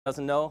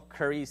Doesn't know,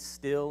 Curry's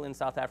still in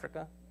South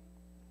Africa.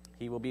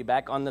 He will be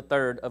back on the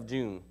 3rd of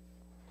June.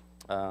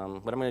 What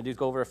I'm going to do is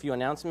go over a few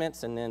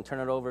announcements and then turn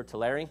it over to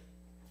Larry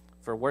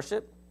for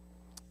worship.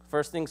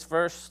 First things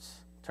first,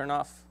 turn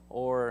off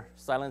or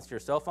silence your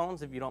cell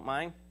phones if you don't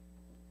mind.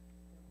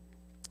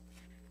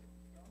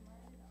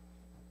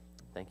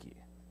 Thank you.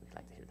 We'd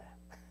like to hear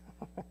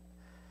that.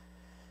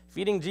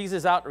 Feeding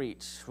Jesus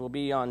Outreach will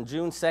be on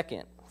June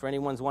 2nd. For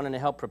anyone's wanting to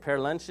help prepare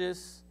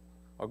lunches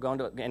or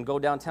go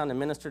downtown and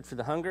minister to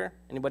the hunger.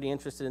 Anybody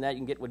interested in that, you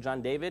can get with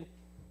John David.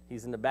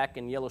 He's in the back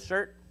in yellow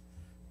shirt.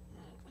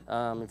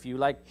 If you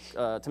like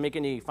to make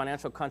any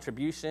financial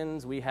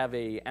contributions, we have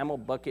a ammo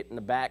bucket in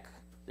the back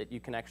that you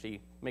can actually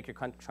make your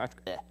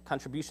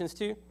contributions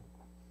to.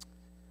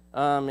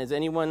 Is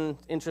anyone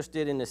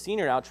interested in the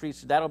senior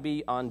outreach? That'll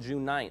be on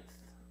June 9th.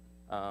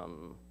 I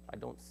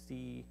don't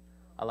see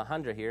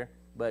Alejandra here,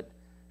 but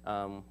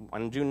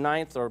on June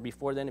 9th or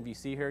before then, if you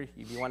see her,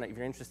 if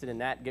you're interested in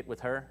that, get with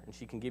her, and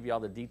she can give you all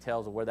the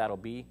details of where that'll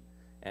be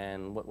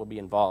and what will be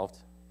involved.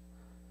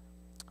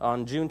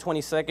 On June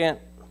 22nd,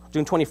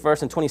 June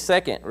 21st and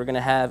 22nd, we're going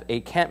to have a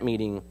camp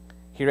meeting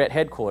here at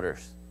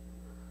headquarters.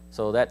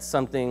 So that's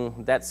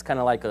something, that's kind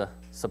of like a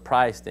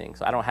surprise thing.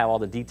 So I don't have all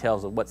the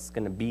details of what's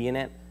going to be in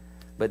it,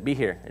 but be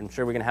here. I'm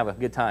sure we're going to have a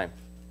good time.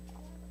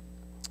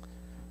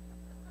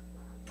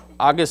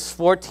 August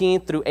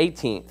 14th through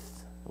 18th,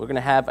 we're going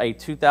to have a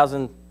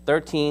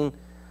 2013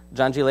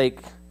 John G.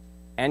 Lake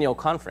annual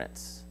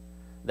conference.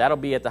 That'll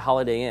be at the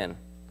Holiday Inn.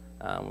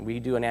 We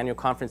do an annual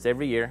conference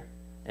every year.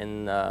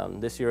 And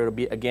this year, it'll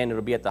be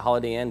at the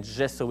Holiday Inn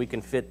just so we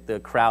can fit the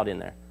crowd in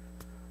there.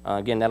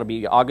 Again, that'll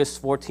be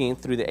August 14th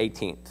through the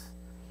 18th.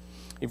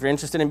 If you're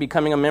interested in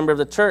becoming a member of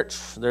the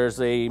church,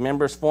 there's a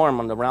members form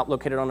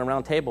located on the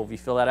round table. If you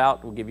fill that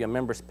out, we'll give you a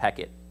members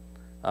packet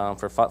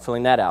for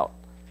filling that out.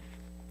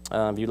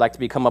 If you'd like to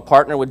become a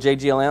partner with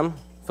JGLM,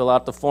 fill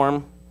out the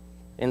form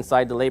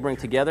inside the Laboring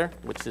Together,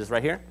 which is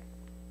right here.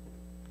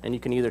 And you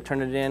can either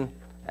turn it in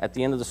at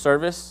the end of the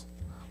service,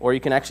 or you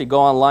can actually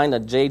go online to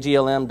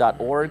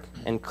jglm.org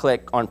and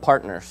click on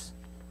Partners.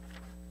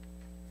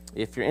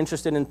 If you're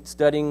interested in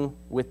studying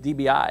with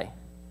DBI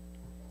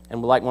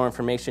and would like more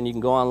information, you can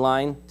go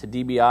online to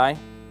DBI,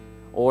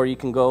 or you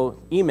can go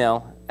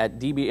email at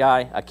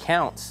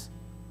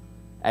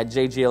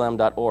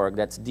dbiaccounts@jglm.org.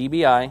 That's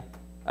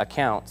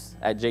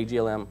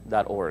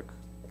dbiaccounts@jglm.org.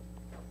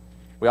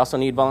 We also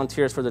need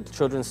volunteers for the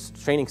Children's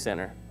Training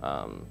Center.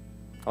 A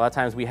lot of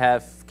times we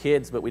have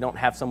kids, but we don't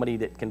have somebody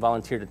that can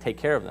volunteer to take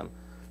care of them.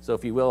 So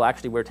if you will,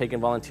 actually, we're taking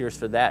volunteers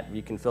for that.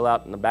 You can fill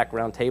out in the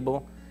background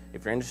table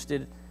if you're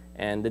interested.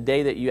 And the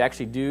day that you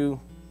actually do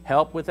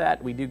help with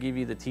that, we do give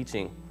you the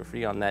teaching for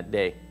free on that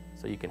day,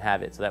 so you can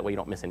have it, so that way you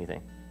don't miss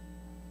anything.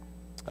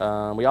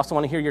 We also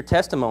want to hear your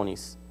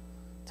testimonies.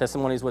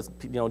 Testimonies what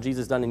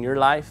Jesus done in your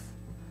life,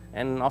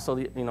 and also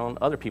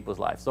other people's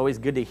lives. It's always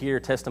good to hear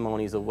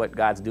testimonies of what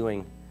God's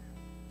doing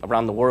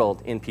around the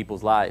world in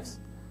people's lives.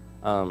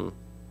 So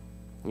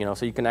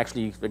you can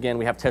actually, again,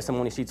 we have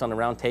testimony sheets on the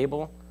round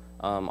table.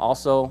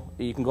 Also,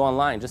 you can go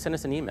online. Just send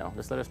us an email.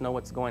 Just let us know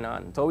what's going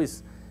on. It's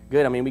always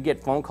good. I mean, we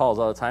get phone calls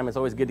all the time. It's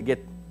always good to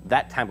get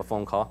that type of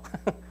phone call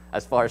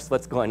as far as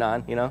what's going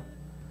on,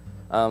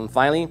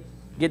 Finally,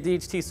 get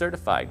DHT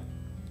certified.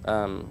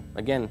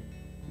 Again,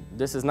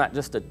 this is not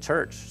just a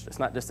church. It's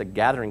not just a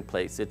gathering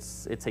place.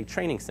 It's a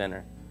training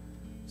center.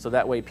 So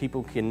that way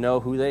people can know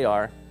who they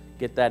are,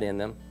 get that in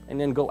them, and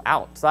then go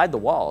outside the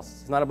walls.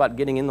 It's not about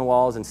getting in the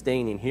walls and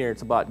staying in here.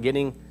 It's about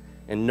getting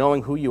and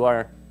knowing who you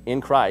are in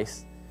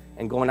Christ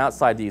and going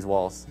outside these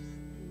walls,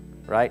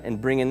 right, and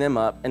bringing them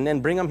up, and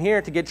then bring them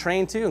here to get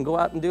trained too and go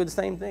out and do the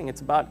same thing.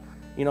 It's about,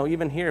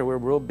 even here, we're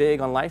real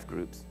big on life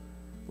groups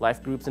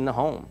in the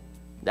home.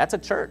 That's a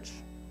church.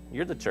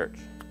 You're the church.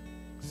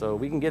 So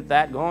we can get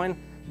that going,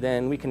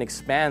 then we can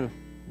expand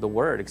the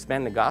word,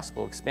 expand the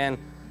gospel, expand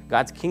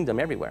God's kingdom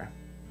everywhere.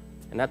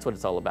 And that's what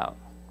it's all about.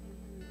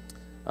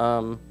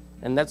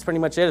 And that's pretty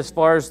much it. As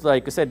far as,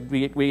 like I said,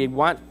 we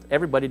want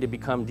everybody to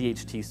become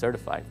DHT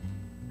certified.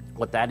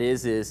 What that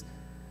is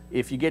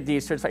if you get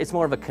DHT certified, it's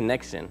more of a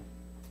connection.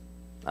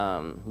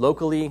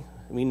 Locally,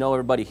 we know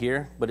everybody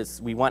here, but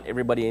we want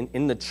everybody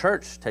in the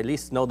church to at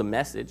least know the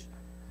message.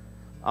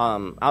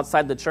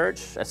 Outside the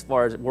church, as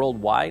far as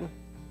worldwide,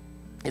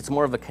 it's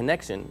more of a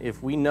connection.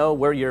 If we know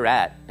where you're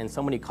at and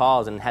somebody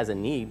calls and has a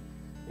need,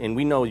 and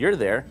we know you're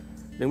there,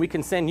 then we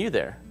can send you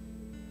there.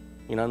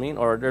 You know what I mean?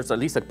 Or there's at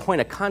least a point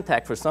of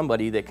contact for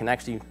somebody that can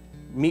actually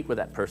meet with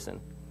that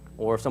person.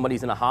 Or if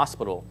somebody's in a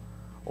hospital,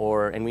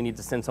 and we need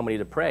to send somebody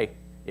to pray.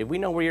 If we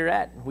know where you're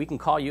at, we can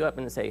call you up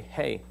and say,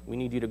 hey, we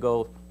need you to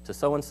go to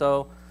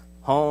so-and-so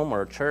home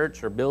or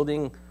church or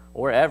building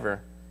or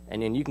wherever,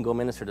 and then you can go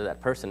minister to that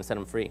person and set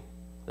them free.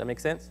 Does that make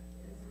sense?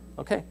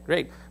 Okay,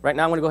 great. Right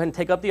now I'm going to go ahead and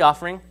take up the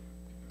offering.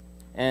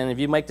 And if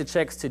you make the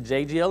checks to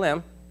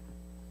JGLM,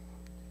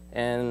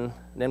 and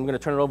then we're going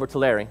to turn it over to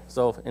Larry.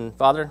 So, and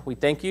Father, we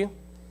thank you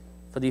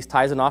for these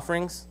tithes and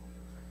offerings.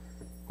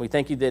 We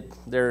thank you that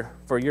they're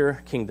for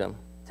your kingdom,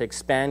 to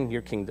expand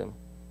your kingdom,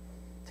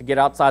 to get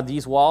outside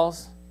these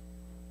walls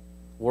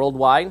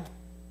worldwide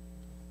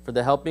for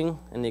the helping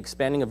and the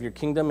expanding of your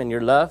kingdom and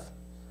your love.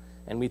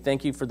 And we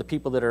thank you for the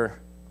people that are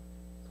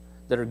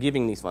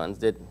giving these funds,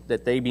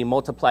 that they be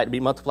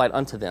multiplied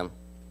unto them.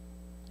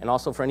 And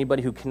also for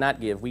anybody who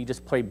cannot give, we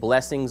just pray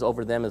blessings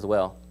over them as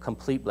well,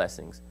 complete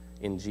blessings,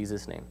 in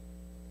Jesus' name.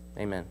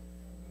 Amen.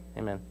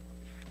 Amen.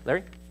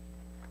 Larry?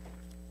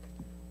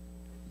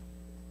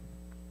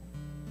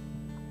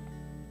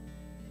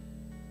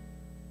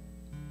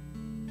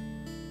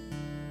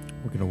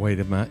 We're going to wait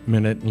a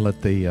minute and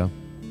let the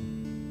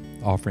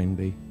offering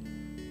be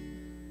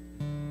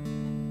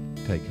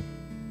taken,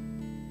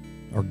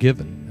 or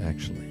given,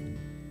 actually.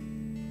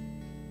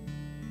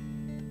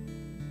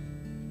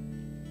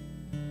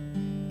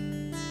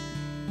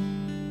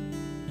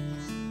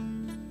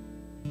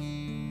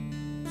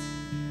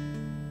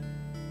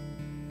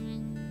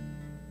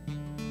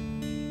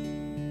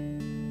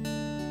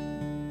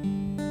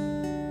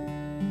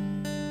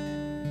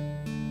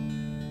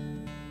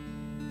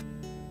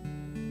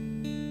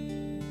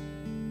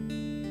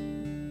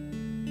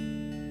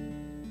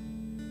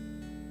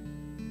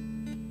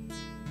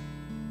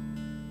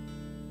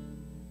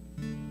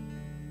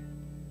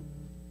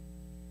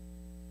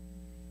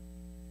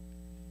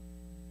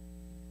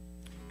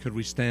 Could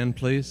we stand,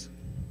 please?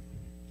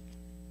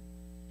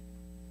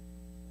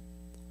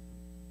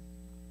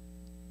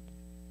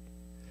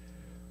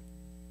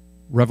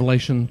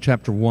 Revelation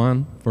chapter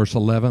 1, verse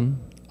 11.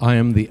 I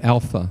am the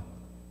Alpha,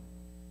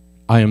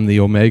 I am the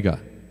Omega,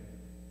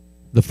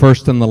 the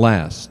first and the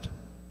last.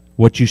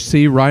 What you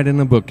see, write in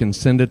a book and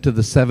send it to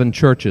the 7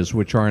 churches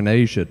which are in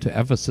Asia, to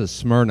Ephesus,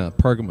 Smyrna,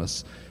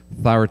 Pergamos,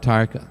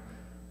 Thyatira,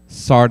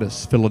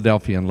 Sardis,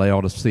 Philadelphia, and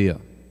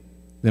Laodicea.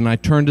 Then I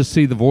turned to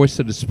see the voice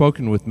that had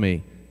spoken with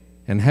me.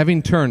 And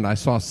having turned, I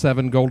saw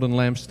 7 golden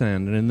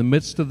lampstands, and in the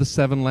midst of the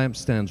 7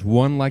 lampstands,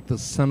 one like the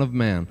Son of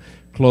Man,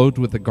 clothed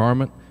with a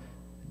garment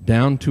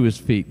down to his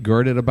feet,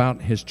 girded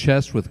about his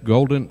chest with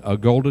a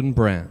golden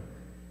brand.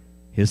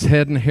 His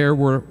head and hair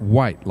were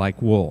white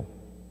like wool,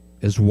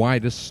 as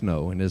white as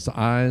snow, and his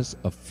eyes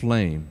a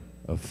flame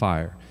of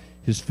fire.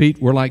 His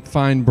feet were like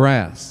fine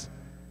brass,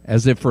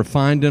 as if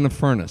refined in a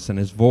furnace, and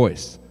his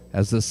voice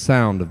as the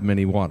sound of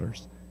many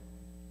waters.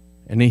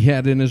 And he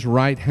had in his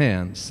right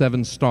hand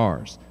 7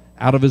 stars.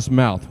 Out of his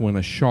mouth went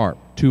a sharp,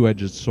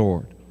 2-edged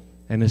sword,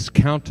 and his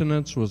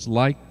countenance was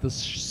like the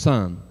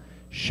sun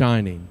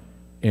shining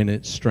in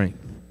its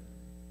strength.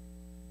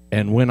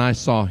 And when I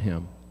saw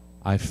him,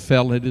 I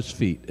fell at his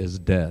feet as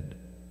dead.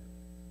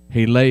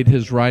 He laid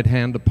his right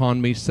hand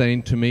upon me,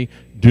 saying to me,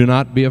 do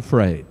not be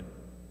afraid.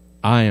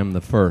 I am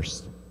the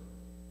first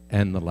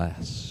and the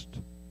last.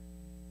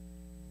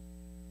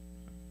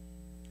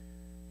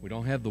 We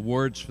don't have the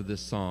words for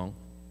this song.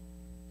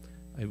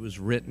 It was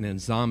written in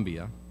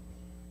Zambia,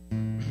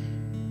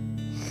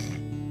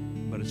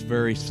 but it's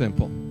very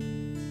simple,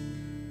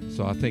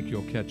 so I think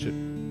you'll catch it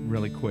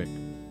really quick.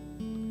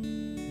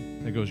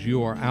 It goes,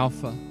 you are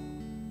Alpha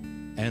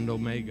and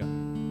Omega.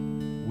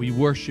 We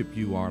worship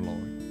you, our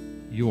Lord.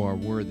 You are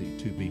worthy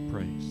to be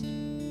praised.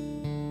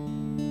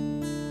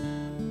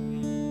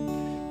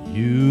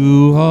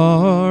 You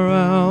are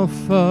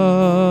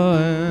Alpha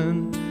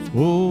and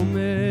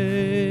Omega.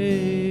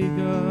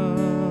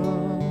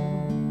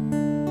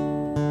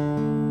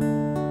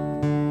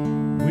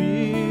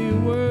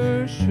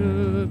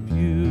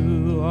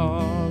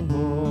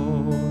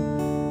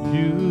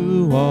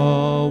 You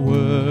are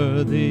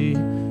worthy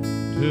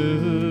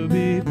to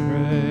be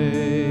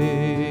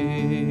praised.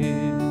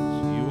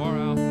 You are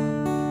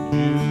Alpha.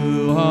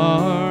 You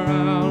are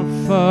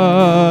Alpha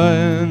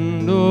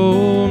and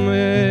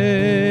Omega.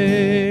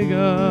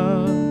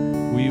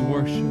 We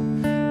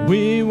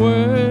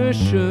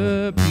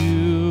worship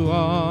you,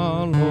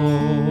 our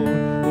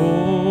Lord.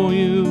 Oh,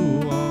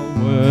 you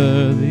are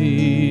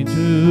worthy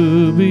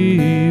to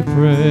be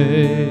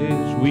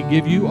praised. We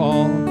give you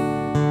all.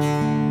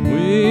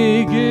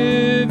 We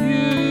give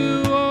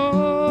you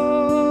all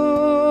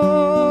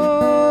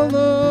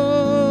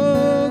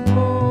the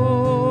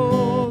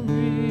glory.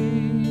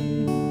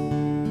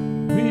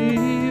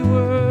 We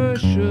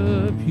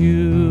worship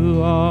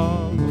you,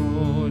 our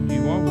Lord.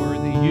 You are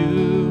worthy.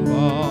 You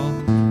are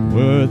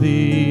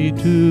worthy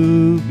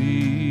to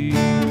be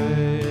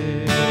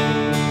praised.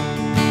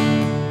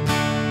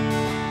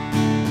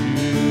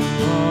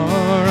 You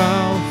are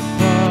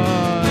Alpha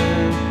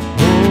and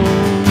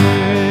Omega.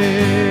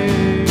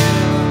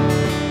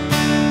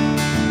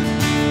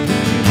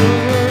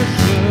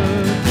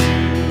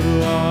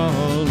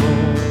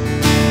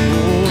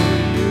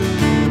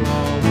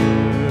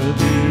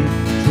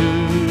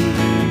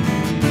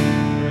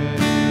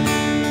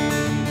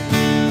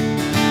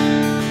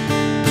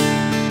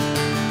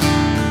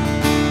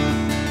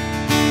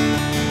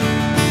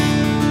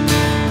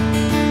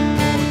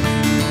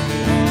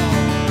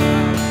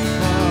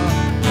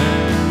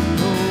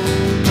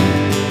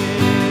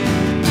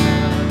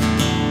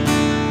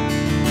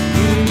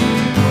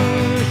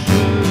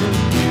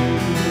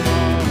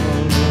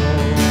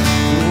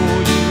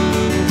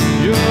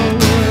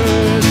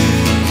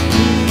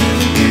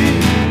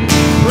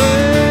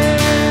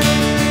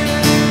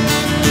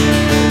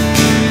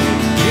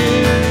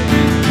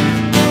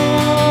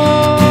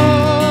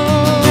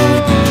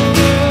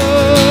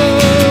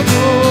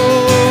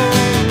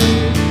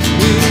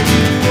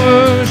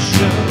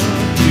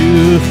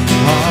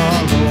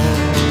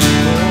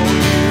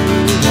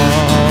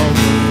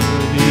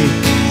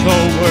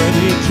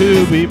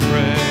 be praised.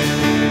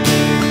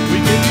 We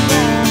give you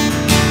all.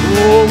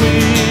 Oh, we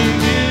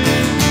give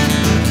you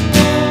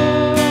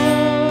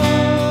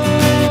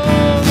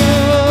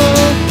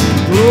all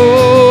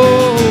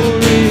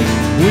glory.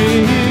 We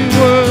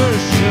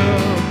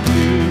worship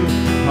you,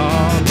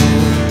 our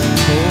Lord.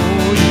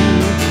 For you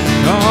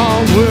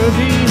are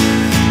worthy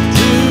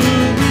to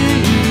be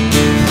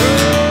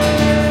praised.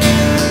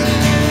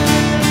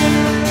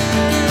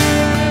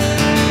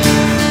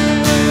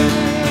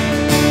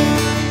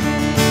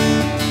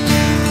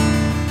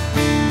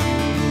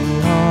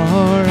 You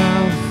are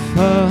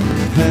Alpha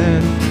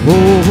and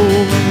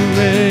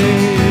Omega.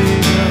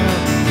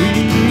 We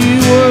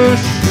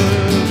worship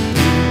you,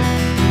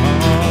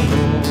 our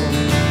Lord.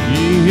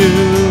 You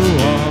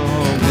are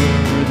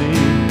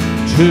worthy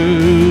to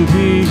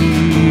be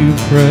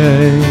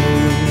praised.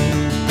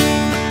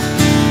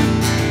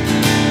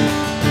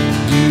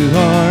 You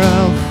are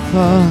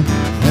Alpha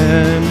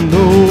and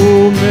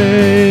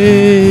Omega.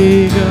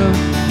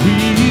 We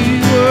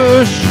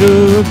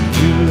worship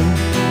you,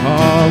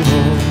 our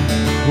Lord.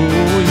 For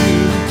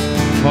you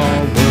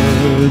are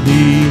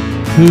worthy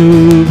to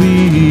be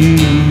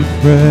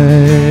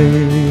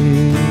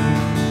praised.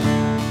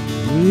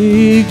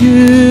 We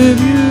give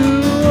you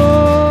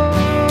all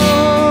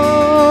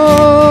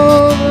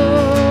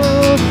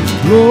the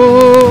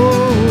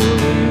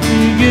glory. We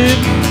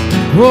give you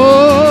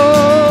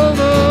all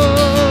the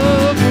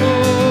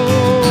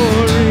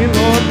glory.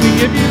 Lord, we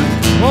give you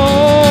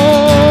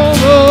all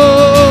the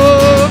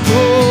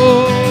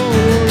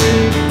glory.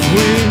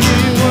 We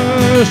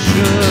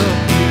worship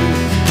you,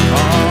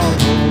 our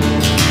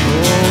Lord.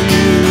 Oh,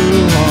 you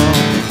are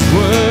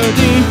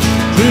worthy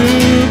to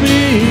be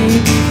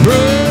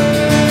praised.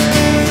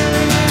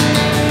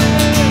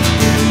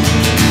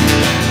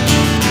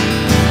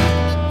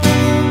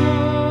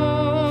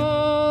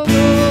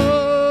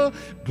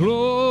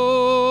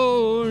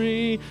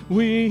 Glory,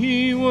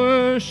 we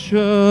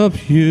worship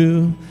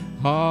you,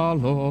 our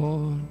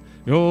Lord.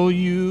 Oh,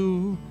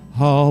 you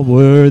are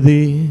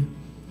worthy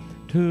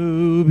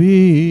to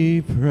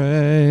be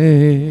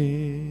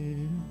praised.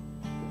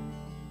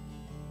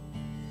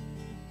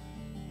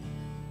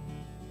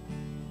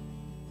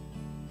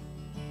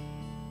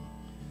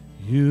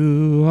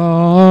 You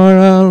are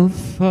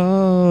Alpha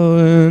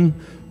and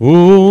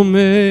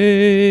Omega.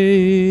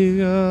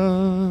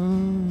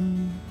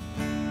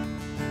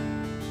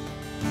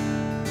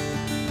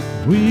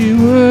 We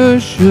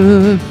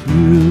worship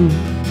you,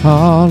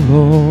 our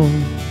Lord.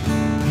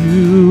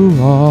 You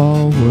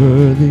are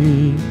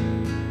worthy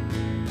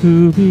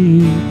to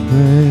be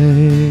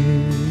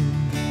praised.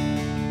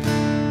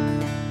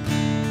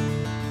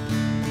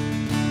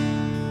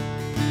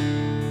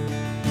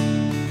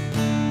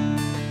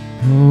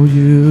 Oh,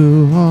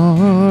 you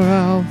are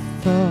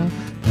Alpha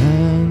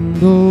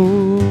and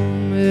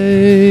Omega.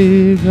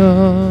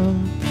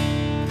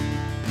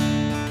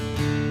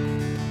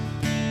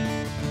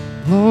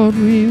 Lord,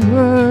 we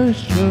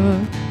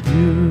worship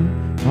you,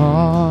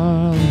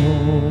 our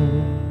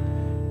Lord.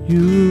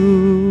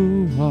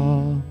 You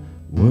are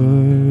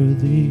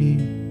worthy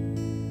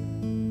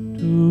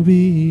to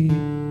be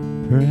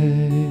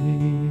praised.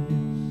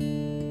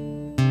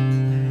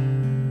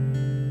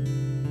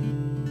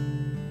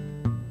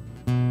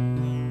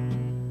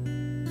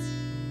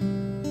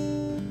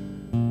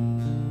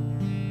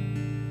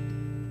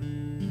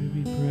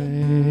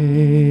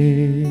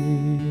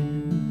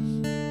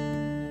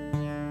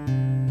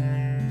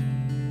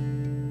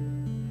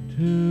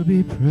 To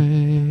be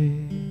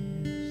praised.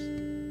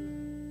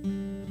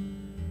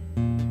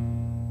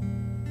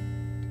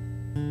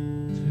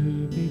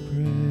 To be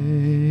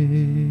praised.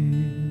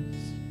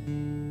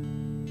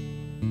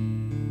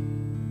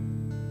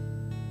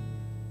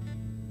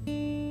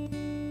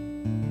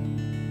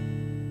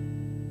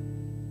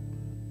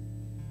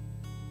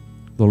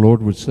 The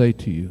Lord would say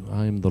to you,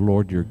 I am the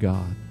Lord your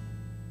God.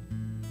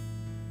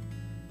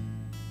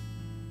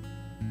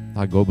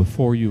 I go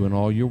before you in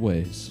all your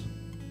ways.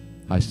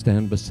 I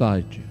stand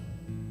beside you.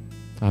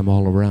 I'm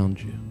all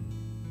around you.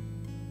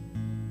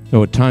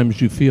 Though at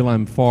times you feel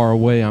I'm far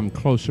away, I'm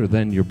closer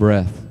than your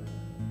breath.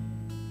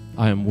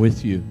 I am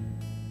with you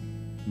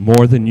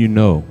more than you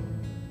know.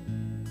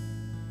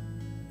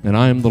 And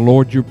I am the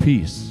Lord your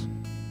peace.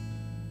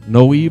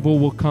 No evil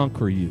will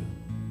conquer you.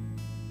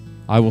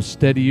 I will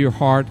steady your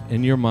heart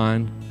and your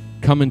mind.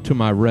 Come into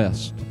my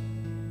rest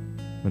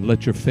and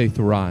let your faith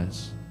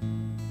arise.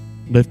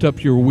 Lift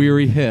up your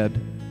weary head.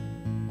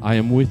 I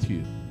am with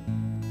you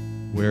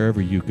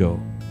wherever you go.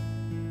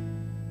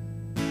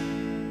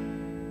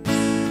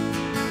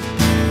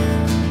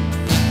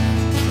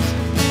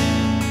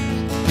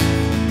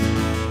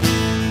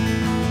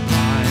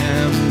 I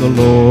am the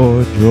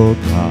Lord your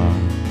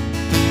God.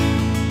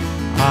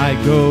 I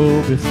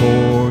go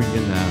before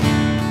you now.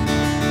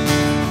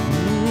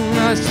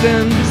 I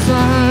stand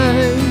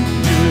beside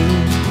you,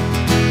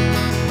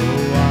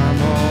 though I'm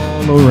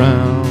all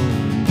around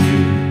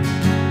you.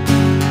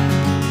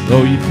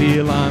 Though you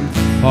feel I'm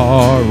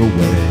far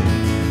away,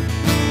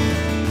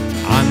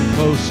 I'm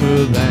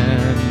closer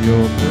than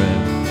your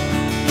breath.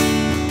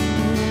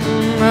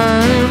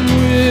 I am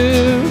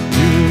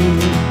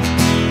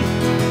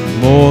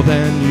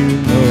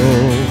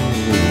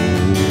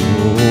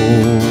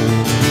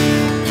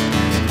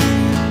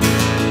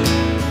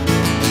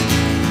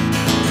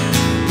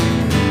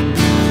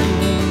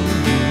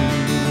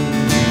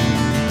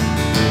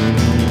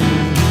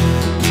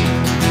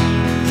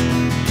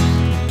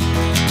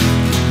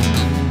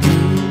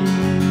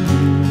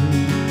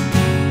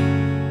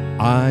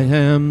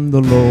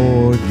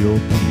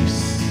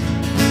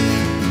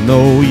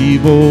no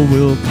evil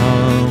will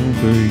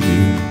conquer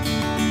you.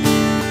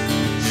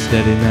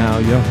 Steady now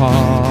your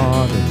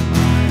heart and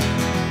mind.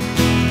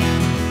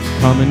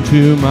 Come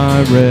into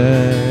my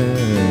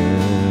rest.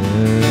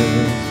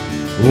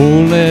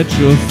 Oh, let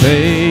your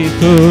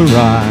faith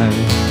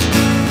arise.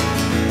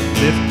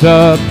 Lift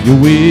up your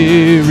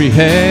weary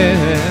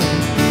head.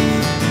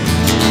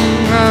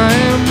 I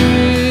am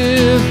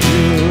with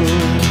you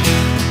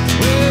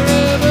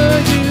wherever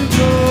you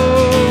go.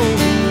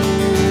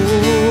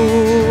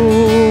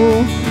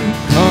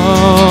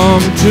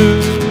 Come to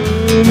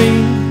me,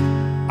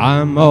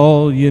 I'm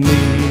all you need.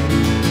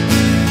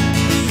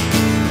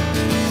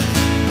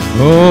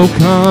 Oh,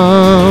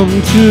 come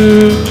to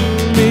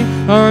me,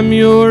 I'm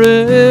your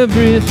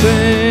everything.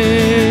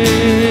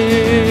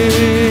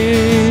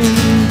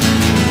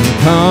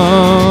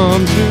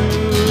 Come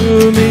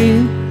to me,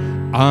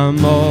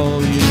 I'm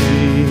all you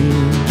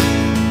need.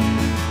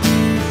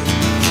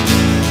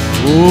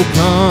 Oh,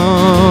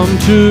 come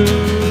to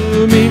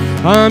me,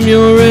 I'm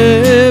your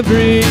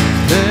everything.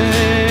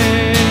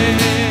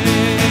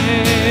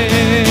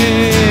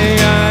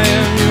 I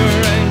am your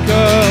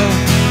anchor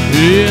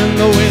in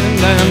the wind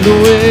and the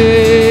wave.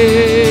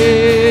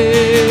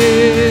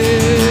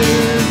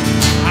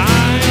 I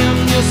am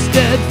your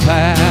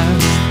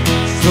steadfast,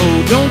 so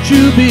don't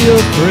you be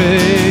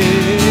afraid.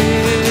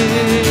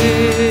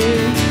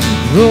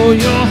 Though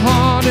your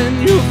heart and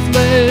your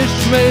flesh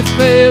may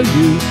fail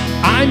you,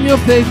 I'm your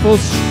faithful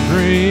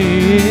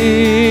string.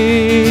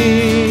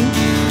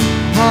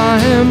 I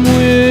am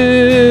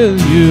with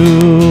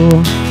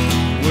you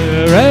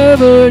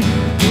wherever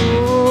you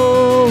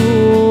go.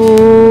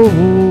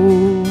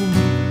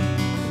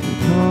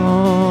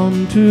 Come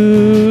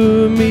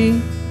to me,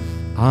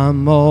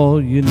 I'm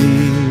all you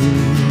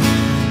need.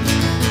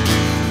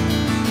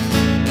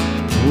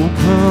 Oh,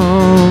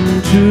 come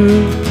to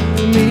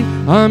me,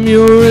 I'm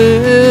your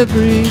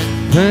everything.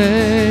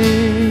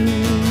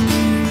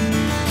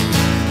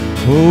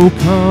 Oh,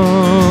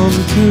 come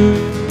to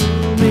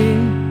me,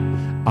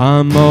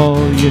 I'm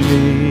all you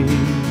need.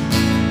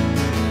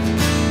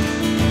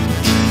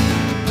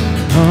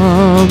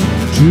 Come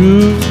to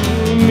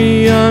me,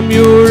 I'm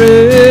your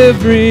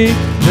everything.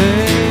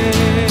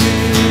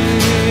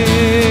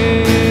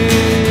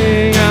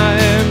 I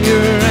am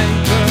your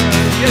anchor.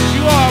 Yes,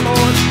 you are,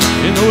 Lord,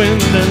 in the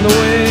wind and the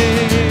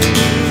waves.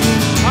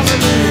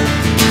 Hallelujah.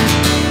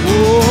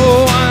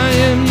 Oh, I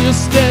am your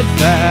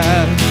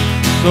steadfast,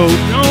 so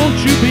don't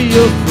you be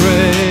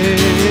afraid.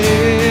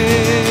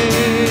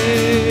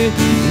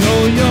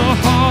 Though your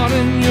heart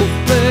and your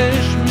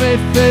flesh may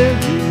fail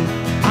you,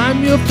 I'm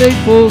your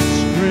faithful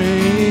string.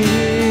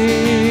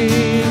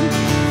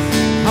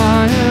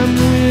 I am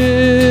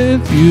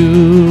with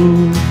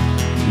you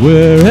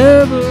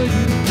wherever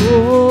you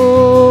go.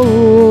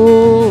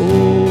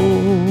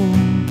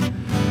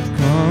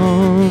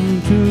 Come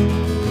to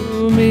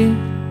me,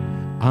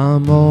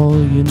 I'm all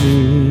you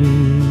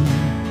need.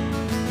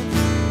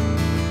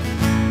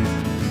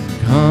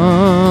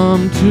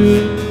 Come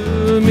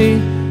to me,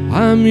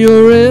 I'm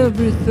your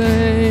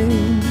everything.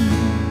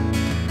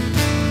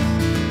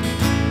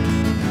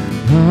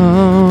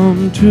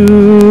 Come to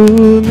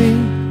me,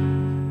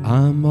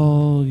 I'm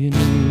all you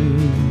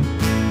need.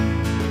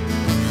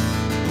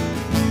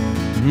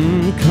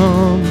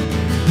 Come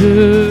to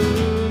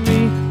me,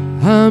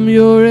 I'm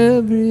your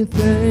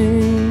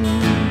everything.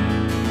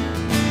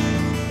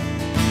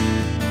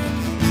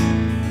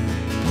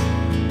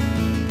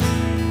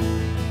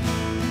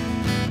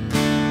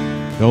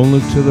 Don't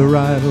look to the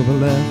right or the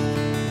left.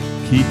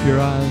 Keep your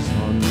eyes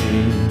on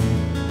me.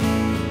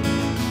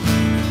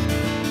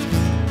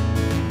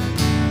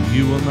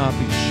 You will not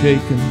be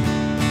shaken.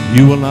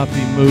 You will not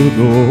be moved.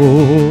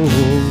 Oh,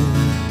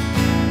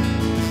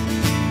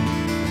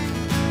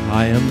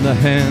 I am the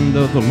hand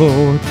of the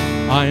Lord.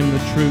 I am the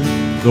truth,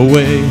 the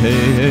way.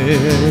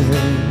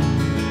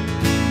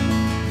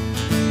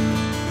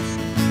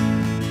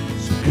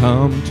 So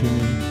come to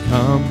me,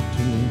 come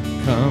to me,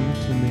 come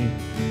to me.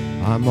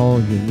 I'm all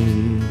you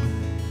need.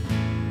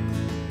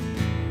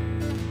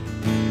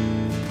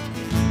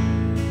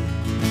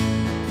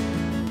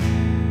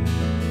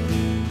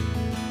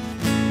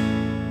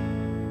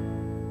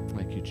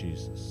 Thank you,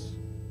 Jesus.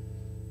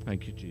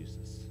 Thank you,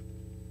 Jesus.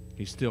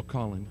 He's still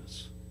calling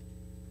us.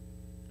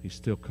 He's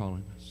still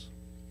calling us.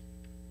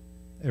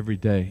 Every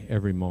day,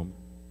 every moment.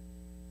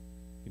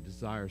 He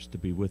desires to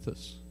be with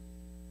us,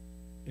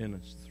 in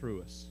us,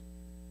 through us.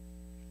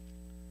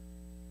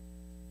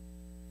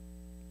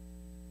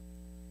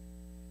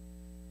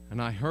 And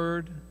I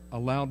heard a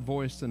loud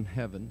voice in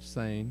heaven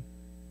saying,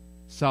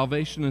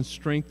 salvation and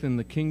strength in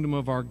the kingdom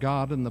of our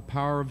God and the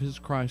power of his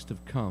Christ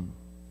have come.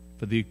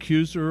 For the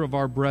accuser of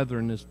our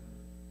brethren is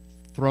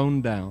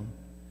thrown down,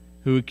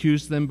 who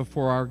accused them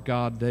before our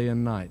God day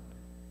and night.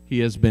 He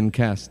has been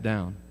cast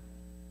down.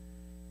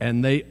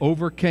 And they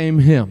overcame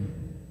him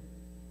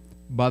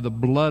by the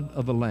blood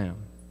of the Lamb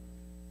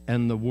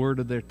and the word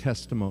of their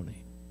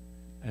testimony.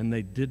 And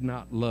they did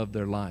not love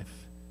their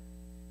life,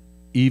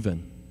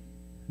 even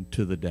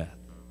to the death.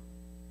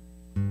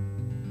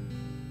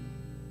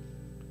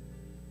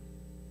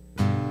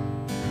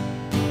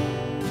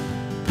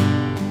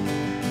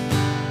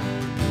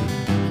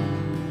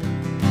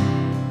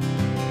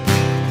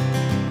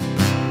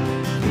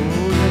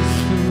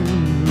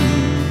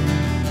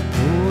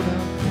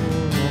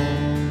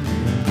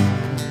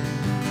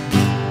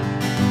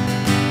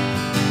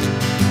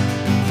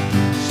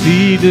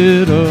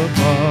 seated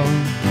above,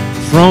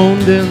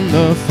 throned in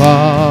the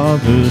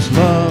Father's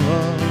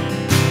love,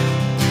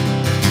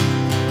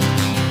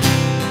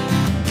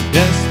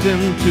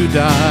 destined to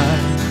die,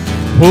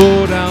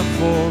 poured out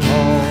for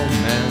all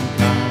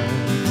mankind.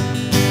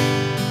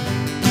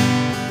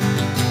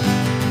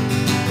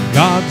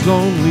 God's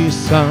only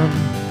Son,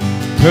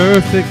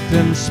 perfect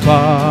and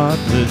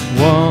spotless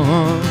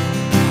one.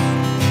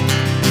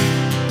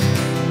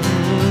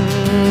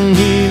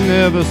 He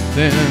never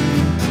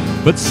sinned,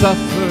 but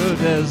suffered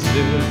as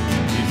if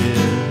he did.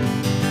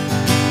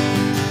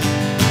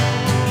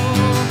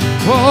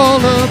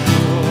 All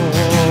authority,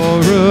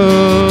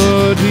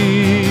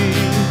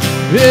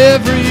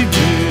 every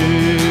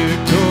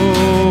victory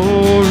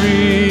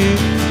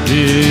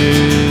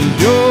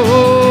is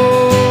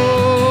yours.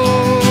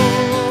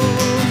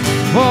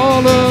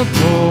 All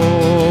authority,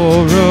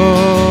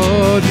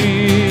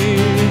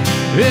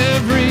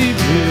 every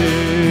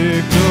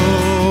victory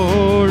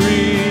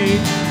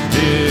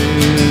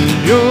is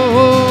yours.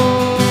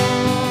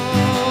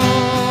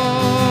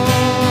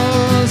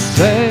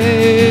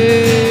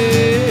 Savior,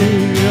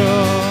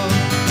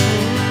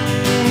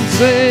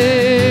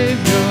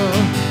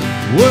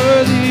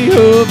 worthy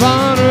of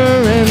honor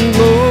and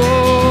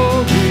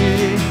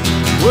glory,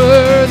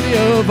 worthy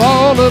of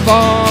all of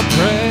our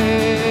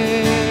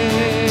praise.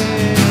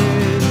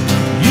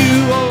 You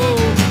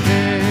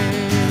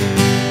overcame,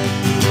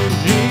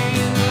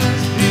 Jesus,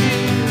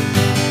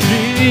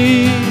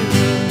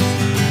 Jesus,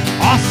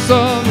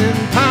 awesome in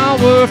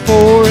power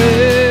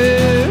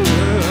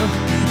forever,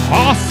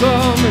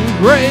 awesome and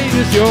great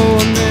is your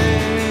name.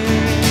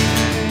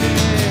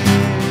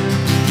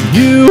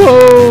 You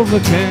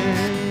overcame,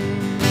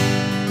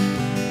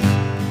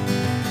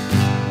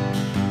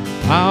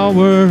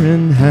 power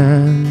in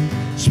hand,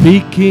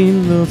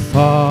 speaking the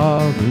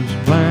Father's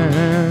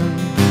plan.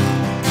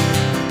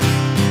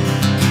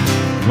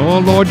 Oh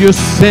Lord, you're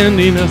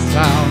sending us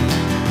out,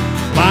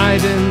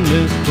 light in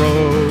this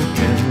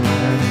broken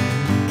land.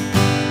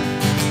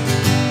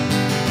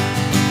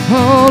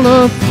 All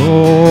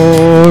authority,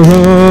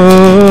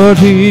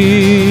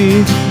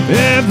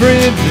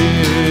 every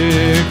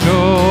victory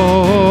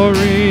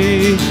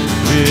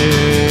is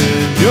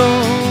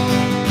yours.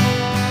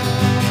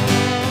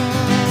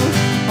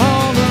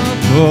 All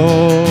authority,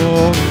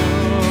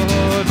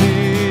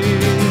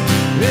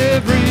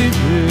 every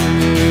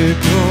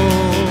victory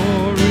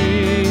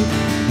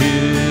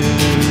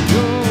is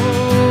yours.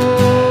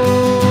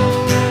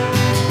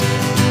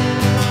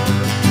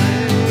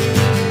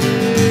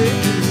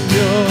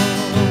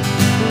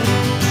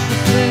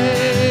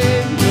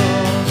 Savior,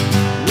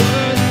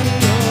 worthy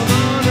of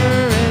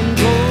honor and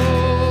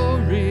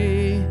glory,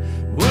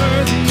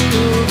 worthy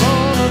of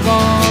all of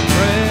our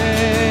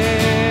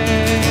praise.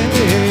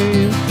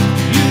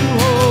 You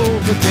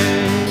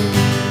overcame,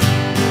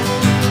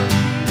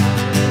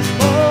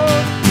 oh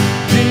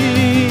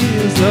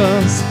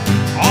Jesus,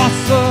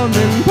 awesome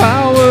in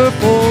power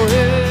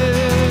forever,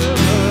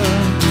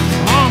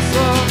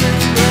 awesome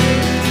and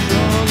great is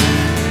your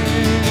name.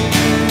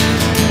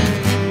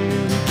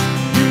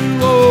 You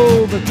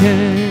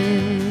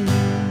overcame.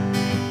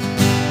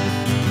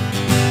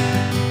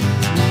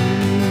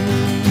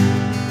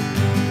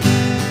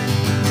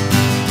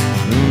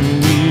 We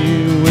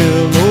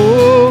will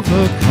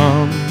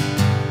overcome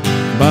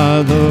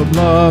by the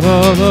blood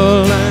of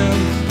the Lamb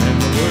and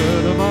the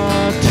word of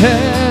our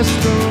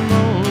testimony.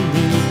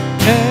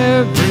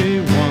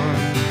 Everyone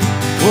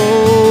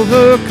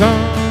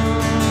overcome.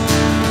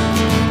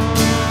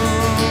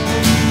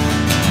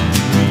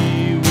 We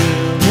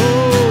will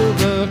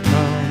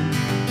overcome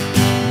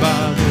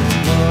by the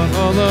blood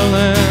of the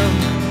Lamb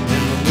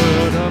and the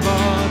word of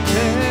our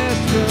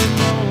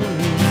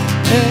testimony.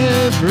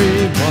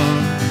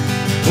 Everyone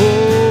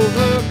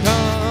overcome.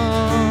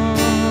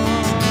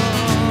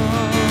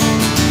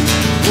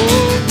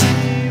 Oh,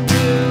 we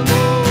will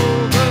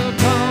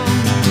overcome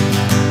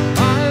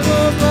by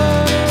the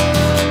blood of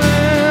the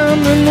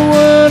Lamb and the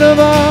word of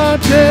our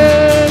testimony.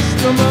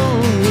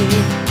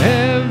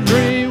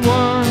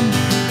 Everyone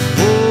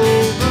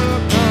overcome.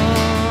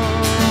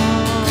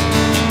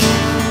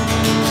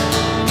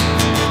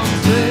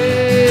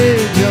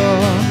 Savior,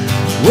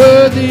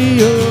 worthy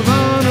of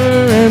honor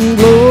and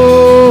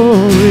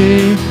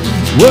glory,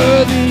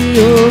 worthy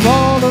of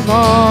all of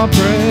our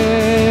praise.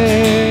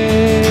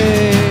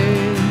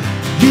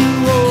 You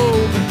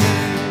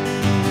overcame,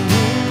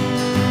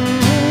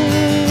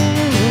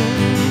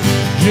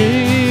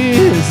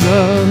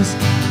 Jesus,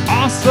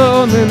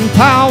 awesome in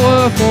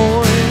power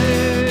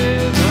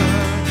forever,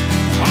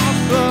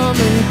 awesome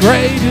and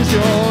great is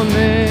your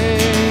name.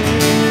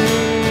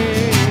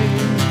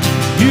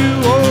 You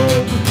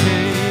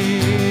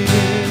overcame,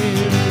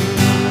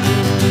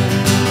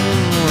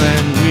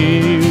 and we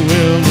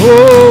will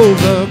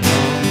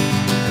overcome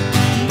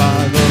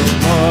by the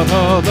blood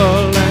of the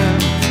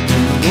Lamb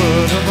and the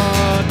word of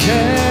our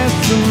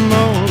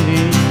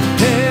testimony.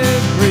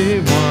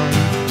 Everyone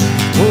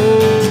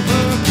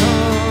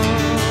overcome.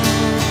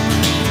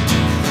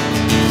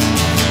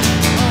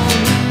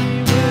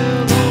 We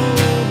will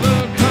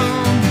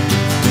overcome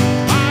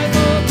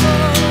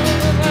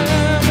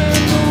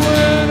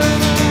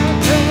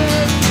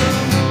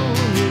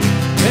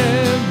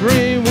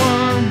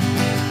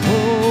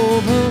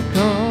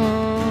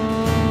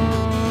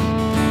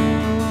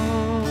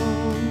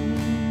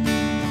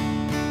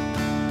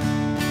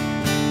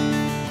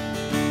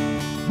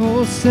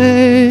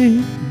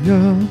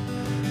Savior,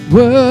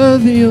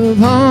 worthy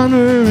of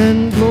honor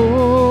and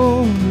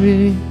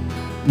glory,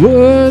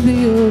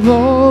 worthy of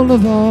all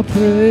of our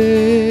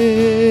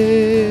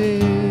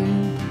praise.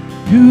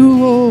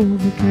 You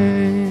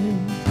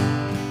overcame.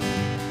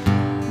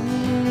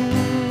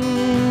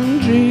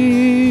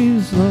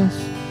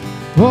 Jesus,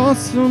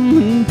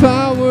 awesome in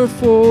power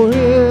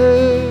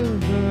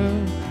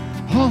forever,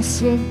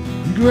 awesome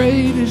and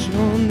great is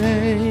your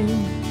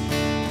name.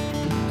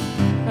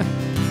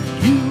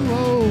 You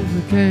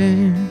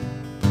overcame.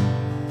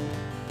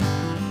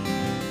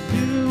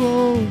 You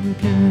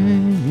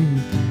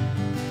overcame.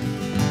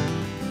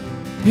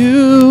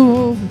 You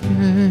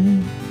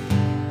overcame.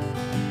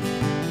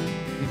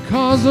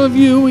 Because of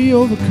you we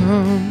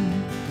overcome.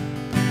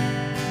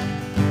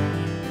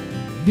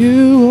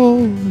 You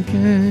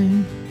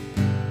overcame.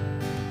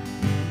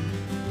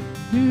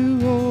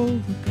 You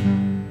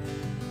overcome.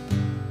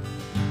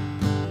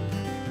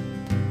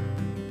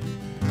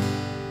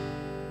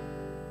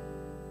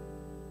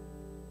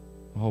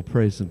 All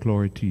praise and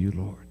glory to you,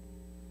 Lord,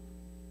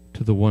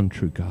 to the one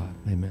true God.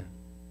 Amen.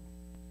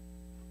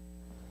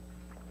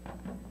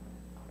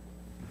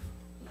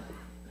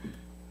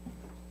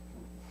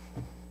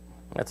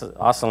 That's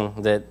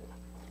awesome that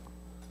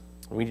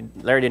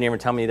Larry didn't even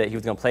tell me that he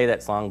was going to play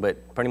that song,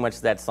 but pretty much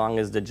that song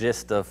is the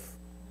gist of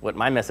what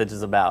my message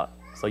is about.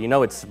 So you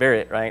know it's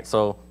spirit, right?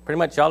 So pretty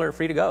much y'all are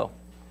free to go.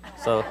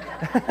 So,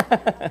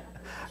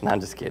 no, I'm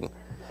just kidding.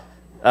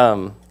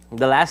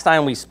 The last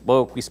time I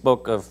spoke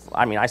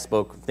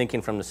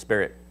thinking from the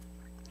Spirit.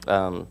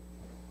 What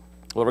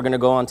we're going to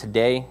go on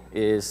today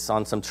is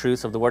on some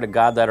truths of the Word of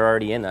God that are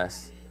already in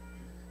us.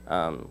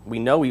 We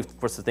know we're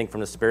supposed to think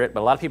from the Spirit,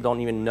 but a lot of people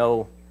don't even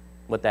know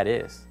what that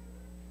is.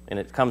 And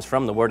it comes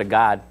from the Word of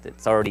God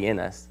that's already in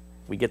us.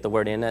 We get the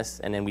Word in us,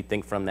 and then we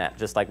think from that,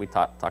 just like we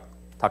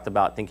talked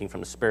about thinking from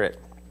the Spirit.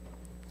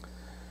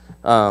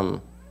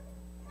 So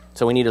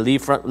we need to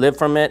live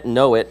from it,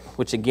 know it,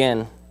 which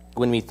again,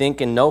 when we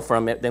think and know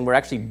from it, then we're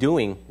actually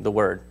doing the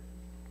Word.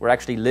 We're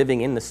actually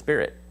living in the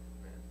Spirit.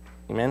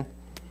 Amen?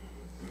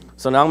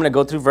 So now I'm going to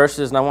go through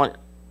verses, and I want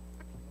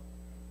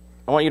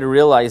you to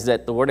realize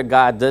that the Word of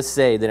God does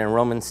say that in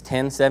Romans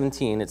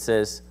 10:17, it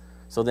says,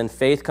 so then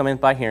faith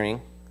cometh by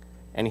hearing,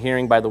 and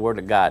hearing by the Word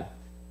of God.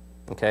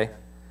 Okay?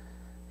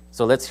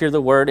 So let's hear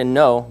the Word and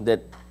know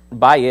that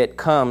by it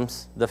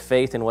comes the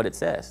faith in what it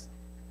says.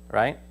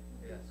 Right?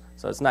 Yes.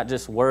 So it's not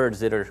just words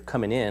that are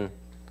coming in.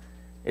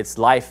 It's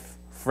life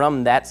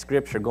from that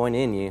Scripture going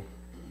in you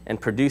and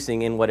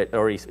producing in what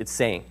it's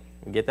saying.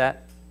 You get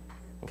that?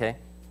 Okay?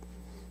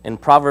 In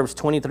Proverbs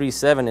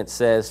 23:7, it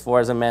says,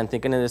 for as a man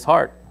thinketh in his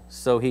heart,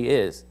 so he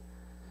is.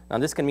 Now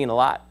this can mean a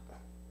lot,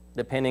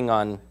 depending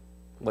on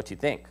what you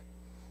think.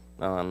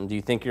 Do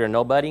you think you're a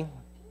nobody?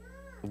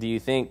 Do you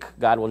think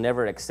God will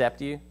never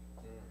accept you?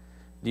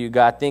 Do you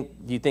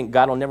think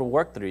God will never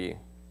work through you?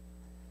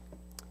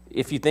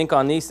 If you think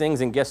on these things,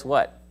 then guess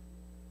what?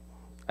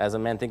 As a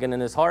man thinking in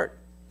his heart,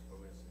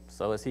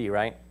 so is he,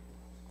 right?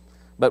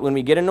 But when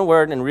we get in the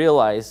Word and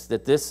realize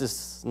that this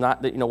is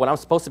not, what I'm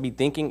supposed to be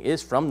thinking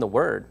is from the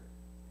Word,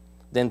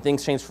 then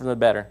things change for the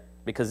better.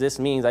 Because this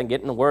means I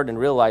get in the Word and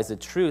realize the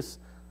truths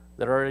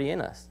that are already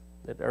in us.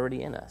 You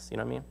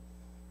know what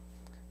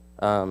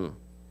I mean?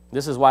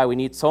 This is why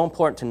so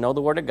important to know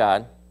the Word of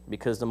God,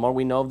 because the more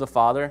we know of the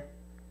Father,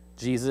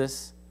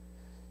 Jesus,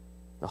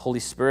 the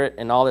Holy Spirit,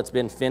 and all that's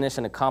been finished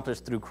and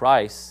accomplished through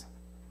Christ,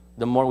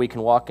 the more we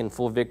can walk in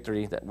full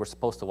victory that we're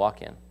supposed to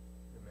walk in. Amen.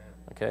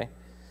 Okay?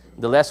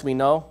 The less we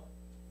know,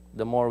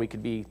 the more we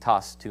could be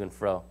tossed to and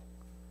fro.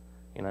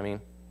 You know what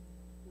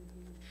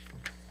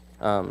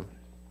I mean?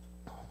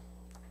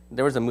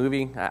 There was a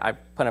movie, I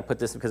put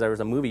this because there was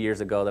a movie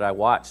years ago that I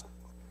watched,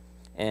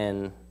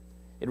 and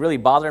it really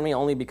bothered me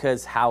only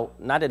because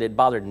not that it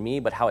bothered me,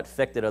 but how it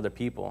affected other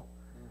people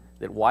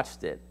that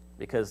watched it.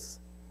 Because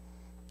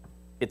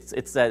it's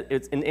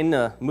in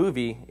the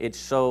movie, it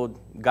showed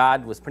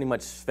God was pretty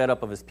much fed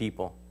up of his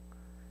people.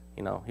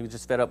 He was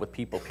just fed up with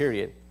people,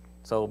 period.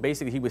 So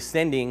basically, he was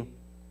sending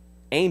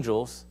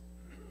angels,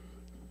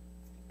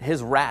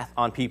 his wrath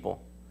on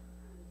people.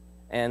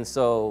 And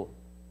so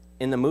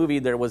in the movie,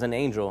 there was an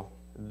angel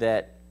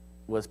that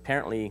was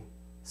apparently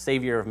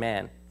savior of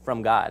man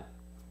from God.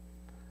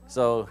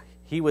 So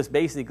he was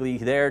basically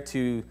there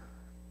to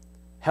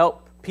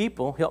help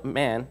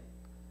man,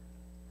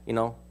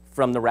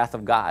 from the wrath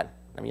of God.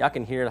 I mean, y'all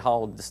can hear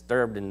how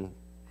disturbed and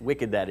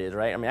wicked that is,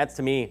 right? I mean, that's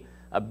to me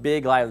a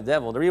big lie of the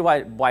devil. The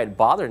reason why it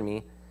bothered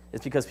me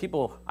is because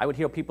I would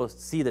hear people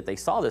see that they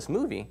saw this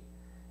movie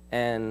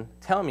and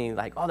tell me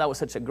like, oh, that was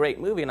such a great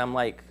movie. And I'm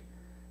like,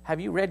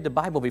 have you read the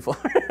Bible before?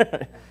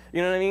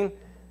 You know what I mean?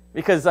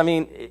 Because,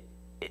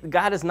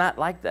 God is not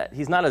like that.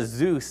 He's not a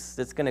Zeus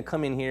that's going to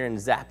come in here and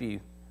zap you,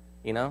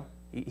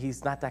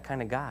 He's not that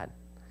kind of God.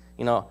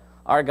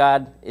 Our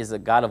God is a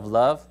God of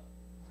love.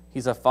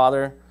 He's a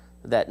Father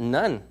that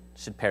none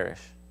should perish,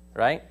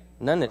 right?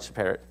 None that should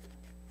perish.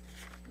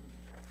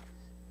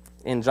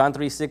 In John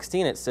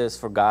 3:16, it says,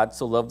 for God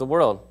so loved the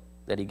world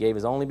that he gave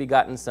his only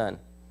begotten Son,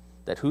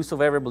 that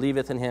whosoever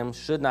believeth in him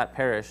should not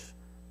perish,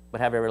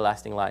 but have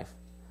everlasting life.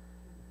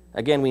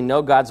 Again, we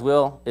know God's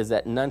will is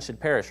that none should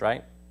perish,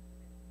 right?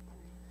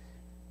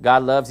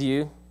 God loves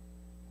you,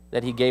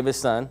 that he gave his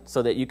son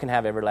so that you can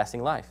have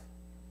everlasting life.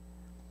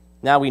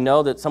 Now we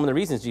know that some of the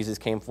reasons Jesus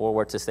came for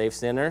were to save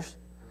sinners,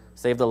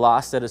 save the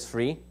lost, set us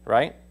free,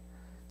 right?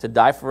 To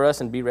die for us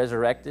and be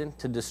resurrected,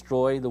 to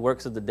destroy the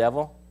works of the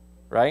devil,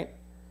 right?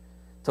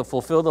 To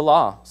fulfill the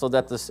law so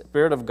that the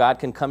Spirit of God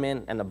can come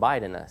in and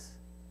abide in us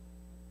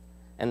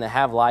and to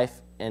have life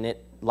in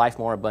it, life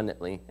more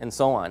abundantly, and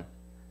so on.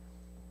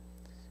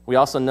 We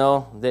also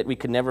know that we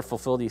could never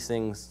fulfill these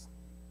things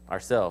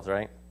ourselves,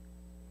 right?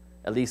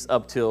 At least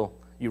up till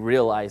you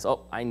realize,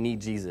 oh, I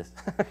need Jesus,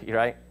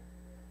 right?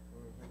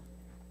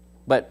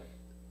 But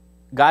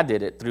God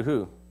did it through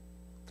who?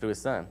 Through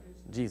his son,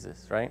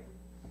 Jesus, right?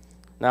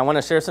 Now I want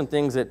to share some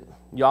things that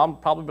y'all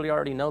probably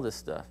already know this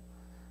stuff,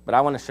 but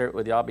I want to share it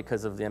with y'all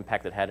because of the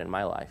impact it had in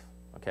my life,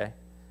 okay?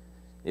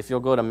 If you'll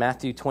go to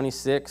Matthew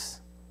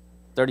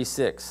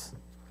 26:36.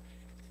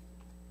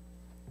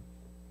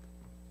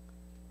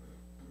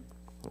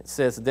 It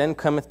says, Then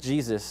cometh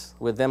Jesus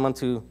with them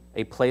unto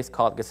a place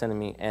called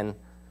Gethsemane, and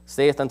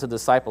saith unto the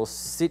disciples,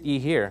 Sit ye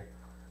here,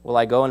 while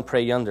I go and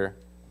pray yonder.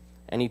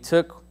 And he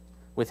took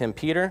with him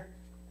Peter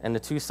and the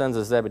two sons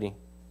of Zebedee,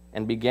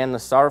 and began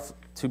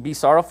to be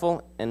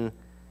sorrowful and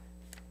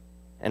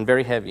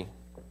very heavy.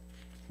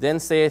 Then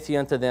saith he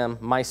unto them,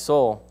 My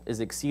soul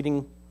is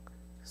exceeding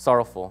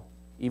sorrowful,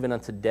 even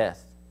unto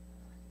death.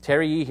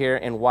 Tarry ye here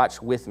and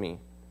watch with me.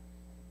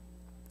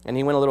 And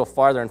he went a little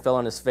farther and fell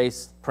on his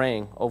face,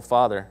 praying, O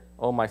Father,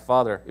 O my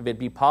Father, if it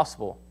be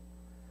possible,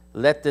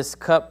 let this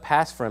cup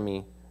pass from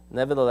me.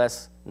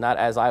 Nevertheless, not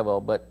as I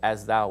will, but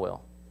as thou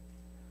wilt.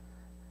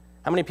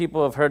 How many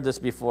people have heard this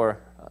before?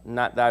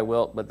 Not thy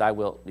wilt, but thy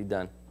wilt be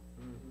done.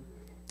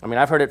 I mean,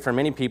 I've heard it from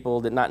many people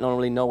that not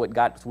normally know what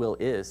God's will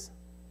is.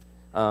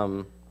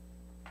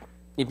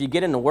 If you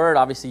get in the Word,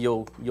 obviously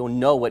you'll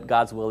know what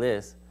God's will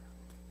is.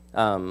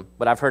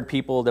 But I've heard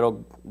people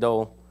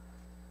they'll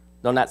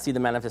not see the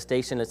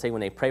manifestation, let's say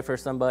when they pray for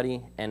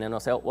somebody, and then they'll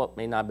say, oh, well, it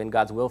may not have been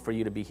God's will for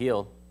you to be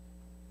healed.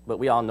 But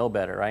we all know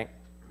better, right?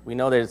 We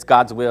know that it's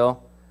God's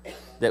will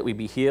that we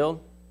be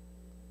healed,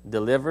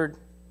 delivered,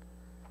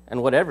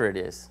 and whatever it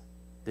is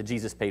that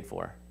Jesus paid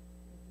for.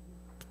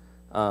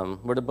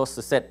 We're supposed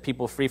to set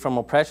people free from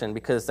oppression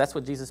because that's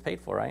what Jesus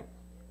paid for, right?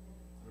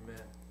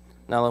 Amen.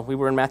 Now, we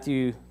were in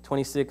Matthew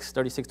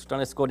 26:36.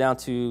 Let's go down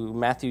to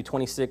Matthew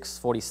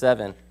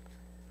 26:47.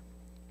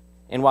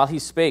 And while he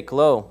spake,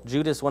 lo,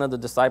 Judas, one of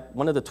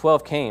the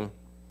 12 came,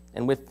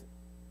 and with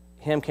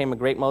him came a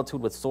great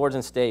multitude with swords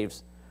and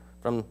staves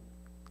from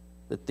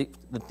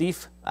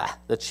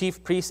the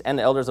chief priests and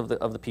the elders of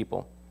the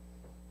people.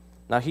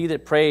 Now he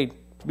that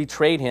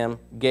betrayed him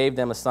gave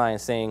them a sign,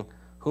 saying,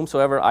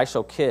 Whomsoever I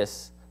shall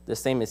kiss, the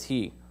same is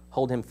he.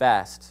 Hold him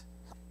fast.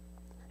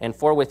 And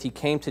forthwith he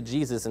came to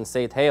Jesus and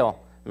saith, Hail,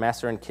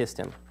 Master, and kissed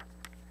him.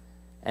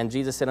 And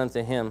Jesus said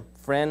unto him,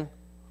 Friend,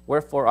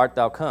 wherefore art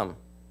thou come?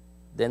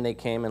 Then they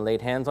came and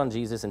laid hands on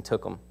Jesus and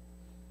took him.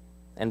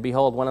 And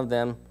behold, one of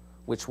them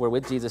which were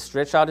with Jesus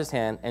stretched out his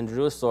hand and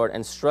drew a sword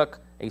and struck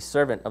a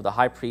servant of the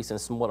high priest and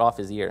smote off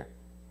his ear.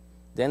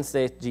 Then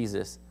saith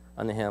Jesus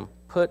unto him,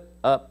 Put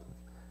up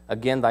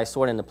again thy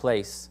sword in the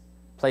place.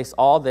 Place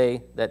all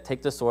they that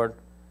take the sword,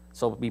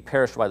 so be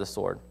perished by the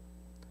sword.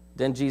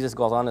 Then Jesus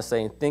goes on to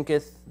say,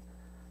 Thinketh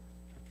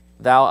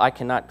thou I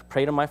cannot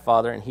pray to my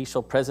Father, and he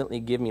shall presently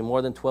give me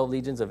more than 12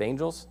 legions of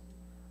angels?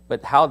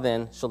 But how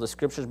then shall the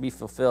scriptures be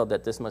fulfilled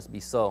that this must be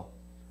so?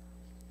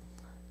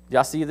 Do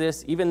y'all see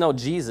this? Even though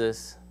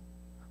Jesus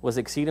was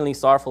exceedingly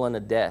sorrowful unto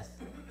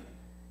death,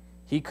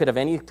 he could have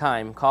any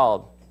time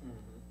called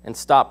and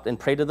stopped and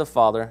prayed to the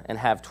Father and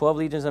have 12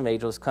 legions of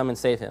angels come and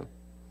save him.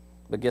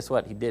 But guess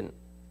what? He didn't.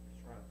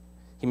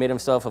 He made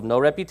himself of no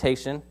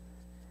reputation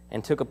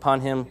and took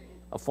upon him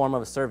a form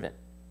of a servant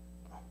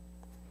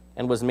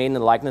and was made in the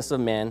likeness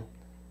of man,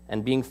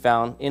 and being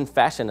found in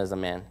fashion as a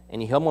man.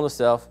 And he humbled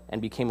himself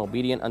and became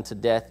obedient unto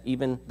death,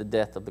 even the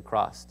death of the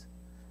cross.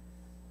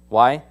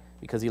 Why?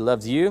 Because he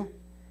loves you,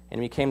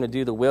 and he came to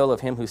do the will of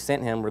him who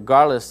sent him,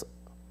 regardless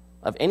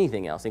of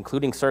anything else,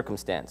 including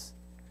circumstance.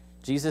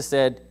 Jesus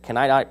said, Can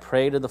I not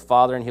pray to the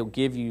Father, and he'll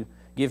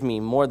give me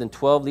more than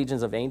 12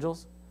 legions of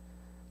angels?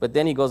 But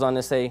then he goes on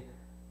to say,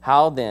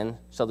 How then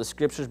shall the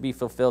scriptures be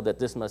fulfilled that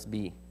this must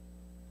be?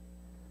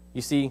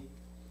 You see,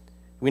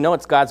 we know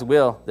it's God's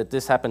will that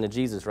this happened to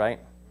Jesus, right?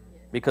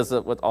 Because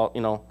of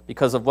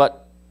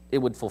what it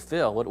would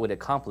fulfill, what it would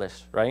accomplish,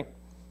 right?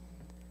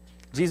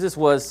 Jesus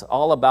was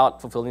all about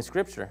fulfilling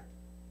Scripture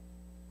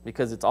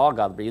because it's all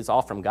God. It's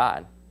all from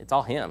God. It's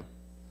all him.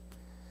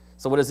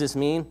 So what does this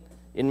mean?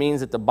 It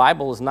means that the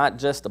Bible is not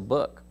just a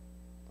book,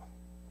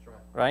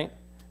 right?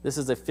 This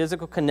is a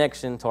physical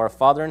connection to our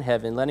Father in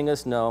heaven, letting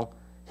us know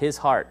his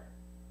heart,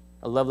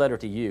 a love letter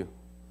to you.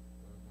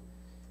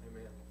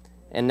 Amen.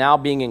 And now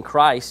being in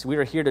Christ, we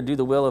are here to do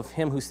the will of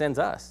him who sends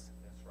us,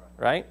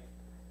 right?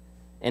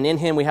 And in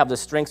him we have the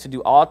strength to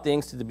do all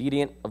things to the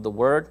obedience of the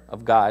word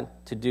of God,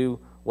 to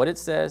do what it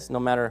says, no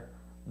matter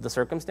the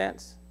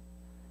circumstance,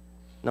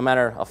 no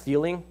matter a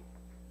feeling,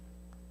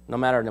 no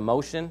matter an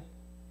emotion,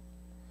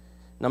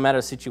 no matter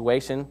a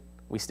situation,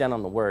 we stand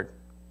on the Word.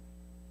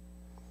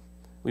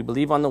 We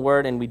believe on the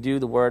Word and we do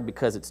the Word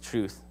because it's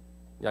truth.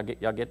 Y'all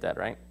get that,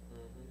 right?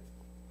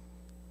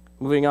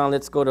 Mm-hmm. Moving on,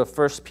 let's go to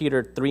 1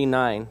 Peter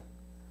 3:9.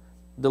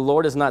 The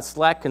Lord is not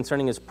slack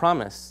concerning his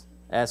promise,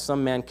 as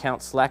some men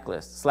count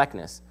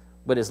slackness,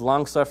 but is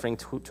long-suffering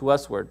to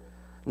usward,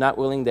 not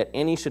willing that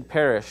any should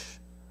perish,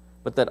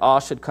 but that all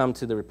should come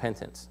to the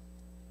repentance.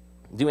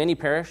 Do any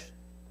perish?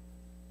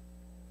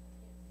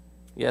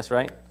 Yes,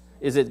 right?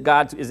 Is it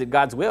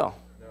God's will?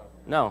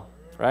 No,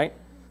 right?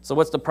 So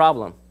what's the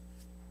problem?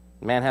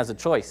 Man has a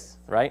choice,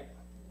 right?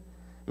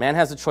 Man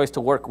has a choice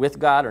to work with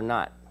God or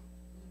not.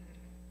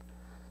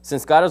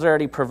 Since God has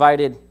already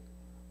provided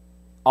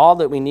all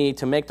that we need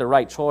to make the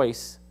right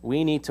choice,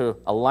 we need to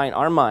align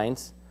our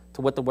minds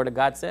to what the Word of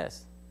God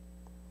says.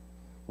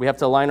 We have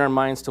to align our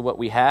minds to what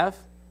we have.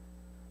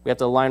 We have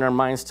to align our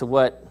minds to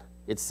what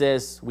it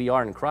says we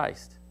are in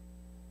Christ.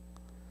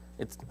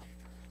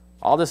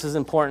 All this is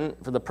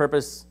important for the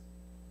purpose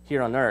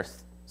here on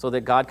earth, so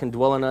that God can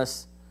dwell in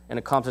us and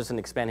accomplish and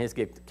expand his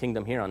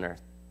kingdom here on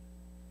earth.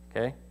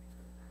 Okay?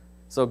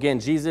 So again,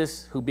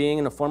 Jesus, who being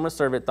in the form of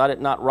servant, thought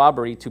it not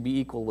robbery to be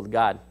equal with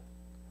God,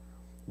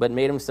 but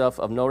made himself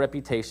of no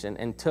reputation,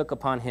 and took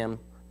upon him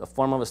the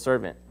form of a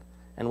servant,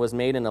 and was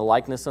made in the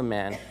likeness of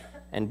man,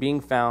 and being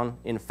found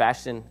in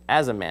fashion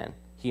as a man,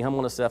 he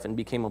humbled himself and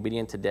became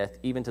obedient to death,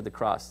 even to the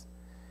cross.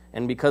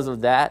 And because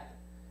of that,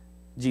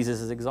 Jesus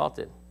is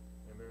exalted.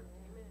 Amen.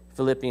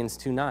 Philippians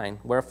 2:9,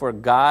 wherefore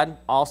God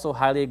also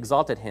highly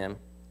exalted him,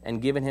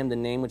 and given him the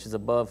name which is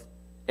above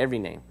every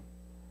name,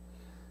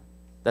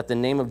 that the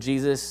name of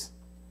Jesus,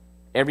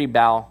 every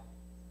knee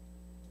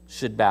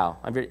should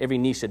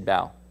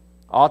bow.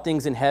 All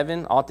things in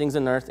heaven, all things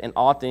in earth, and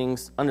all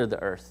things under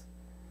the earth.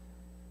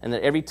 And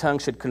that every tongue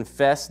should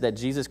confess that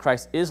Jesus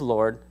Christ is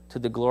Lord, to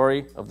the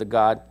glory of the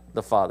God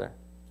the Father.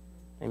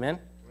 Amen?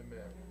 Amen.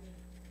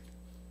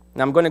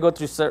 Now I'm going to go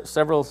through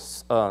several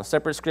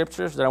separate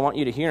scriptures that I want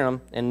you to hear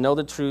them and know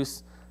the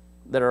truths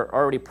that are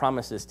already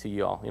promises to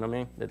you all, you know what I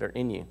mean, that are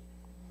in you.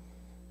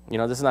 You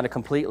know, this is not a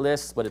complete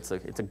list, but it's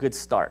a good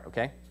start,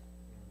 okay?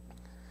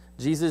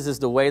 Jesus is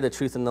the way, the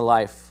truth, and the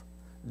life.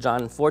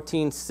 John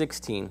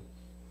 14:16.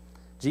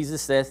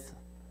 Jesus saith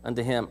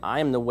unto him, I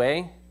am the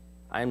way,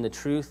 I am the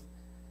truth,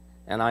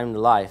 and I am the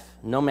life.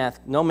 No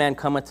man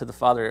cometh to the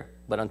Father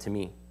but unto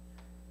me.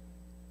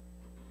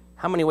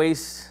 How many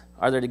ways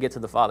are there to get to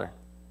the Father?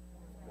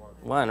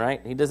 One, right?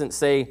 He doesn't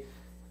say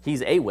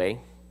he's a way.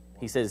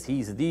 He says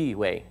he's the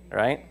way,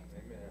 right?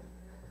 Amen.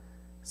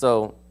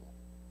 So,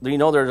 you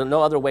know there's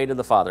no other way to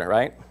the Father,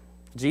 right?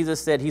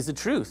 Jesus said he's the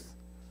truth.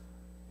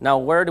 Now,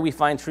 where do we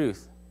find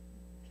truth?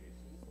 Jesus.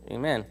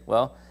 Amen.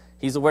 Well,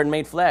 he's the Word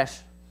made flesh,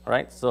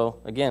 right? So,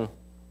 again,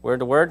 where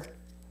the Word?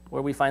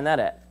 Where do we find that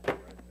at?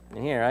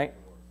 In here, right?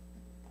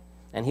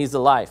 And he's the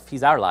life.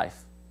 He's our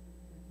life,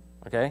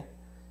 okay?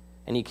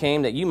 And he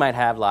came that you might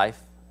have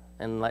life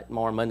and life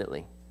more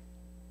abundantly,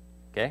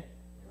 okay?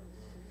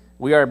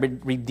 We are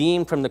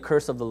redeemed from the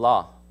curse of the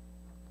law.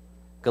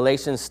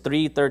 Galatians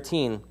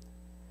 3:13,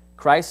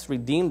 Christ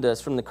redeemed us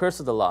from the curse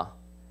of the law,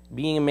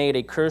 being made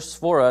a curse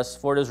for us,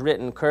 for it is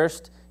written,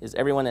 cursed is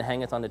everyone that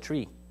hangeth on the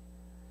tree.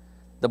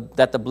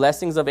 That the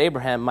blessings of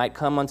Abraham might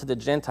come unto the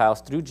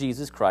Gentiles through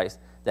Jesus Christ,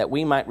 that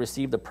we might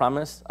receive the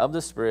promise of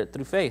the Spirit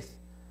through faith.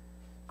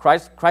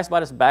 Christ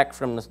bought us back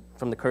from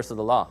the curse of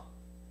the law,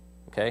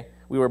 okay?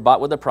 We were bought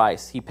with a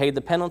price. He paid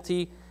the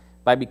penalty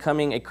by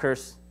becoming a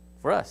curse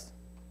for us,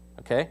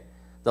 okay?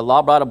 The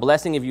law brought a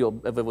blessing if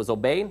it was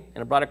obeyed,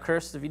 and it brought a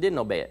curse if you didn't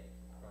obey it,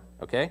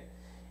 okay?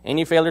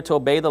 Any failure to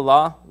obey the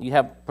law, you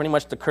have pretty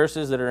much the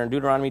curses that are in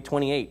Deuteronomy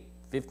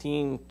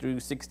 28:15 through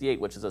 68,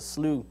 which is a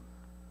slew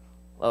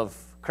of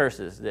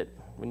curses that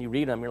when you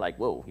read them, you're like,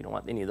 whoa, you don't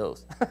want any of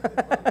those.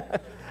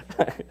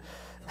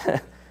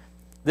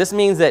 This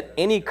means that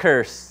any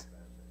curse,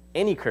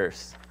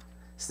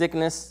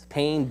 sickness,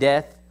 pain,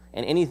 death,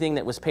 and anything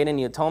that was paid in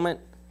the atonement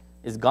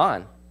is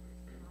gone.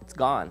 It's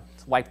gone.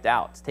 It's wiped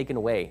out. It's taken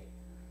away.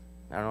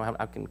 I don't know how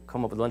I can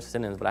come up with a bunch of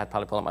synonyms, but I'd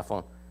probably pull out my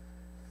phone.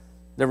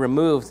 They're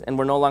removed, and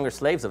we're no longer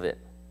slaves of it.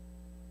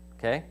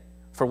 Okay?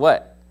 For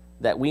what?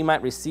 That we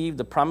might receive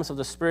the promise of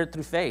the Spirit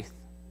through faith.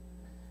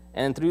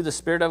 And through the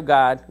Spirit of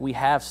God, we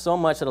have so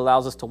much that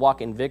allows us to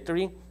walk in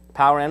victory,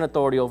 power, and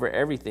authority over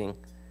everything,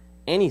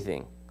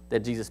 anything that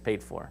Jesus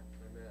paid for.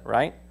 Amen.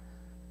 Right?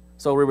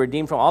 So we're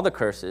redeemed from all the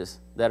curses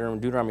that are in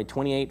Deuteronomy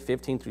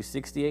 28:15 through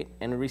 68,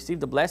 and we receive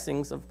the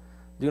blessings of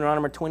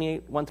Deuteronomy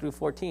 28:1 through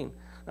 14.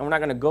 And we're not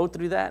going to go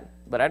through that,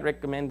 but I'd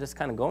recommend just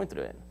kind of going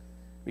through it.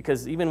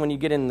 Because even when you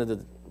get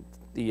into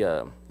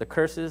the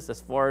curses,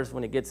 as far as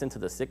when it gets into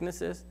the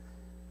sicknesses,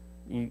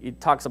 it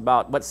talks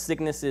about what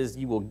sicknesses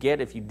you will get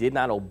if you did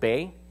not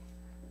obey.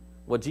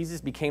 Well,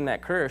 Jesus became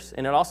that curse,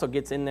 and it also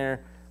gets in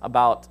there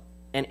about,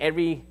 and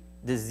every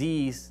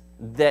disease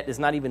that is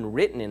not even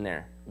written in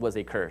there was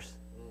a curse.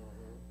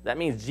 Mm-hmm. That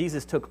means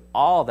Jesus took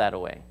all that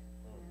away.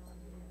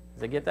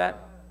 Does it get that?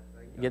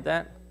 You get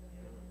that?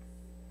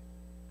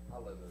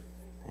 Hallelujah.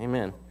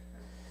 Amen.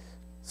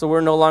 So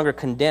we're no longer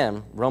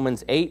condemned.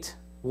 Romans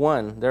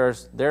 8:1, there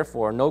is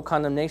therefore no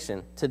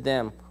condemnation to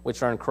them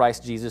which are in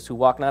Christ Jesus, who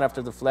walk not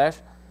after the flesh,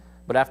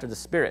 but after the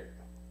Spirit.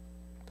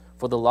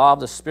 For the law of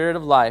the Spirit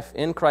of life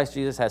in Christ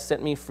Jesus has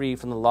set me free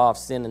from the law of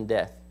sin and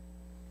death.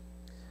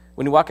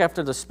 When we walk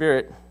after the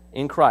Spirit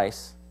in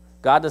Christ,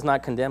 God does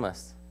not condemn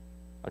us,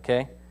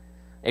 okay?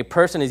 A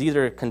person is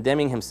either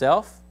condemning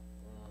himself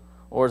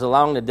or is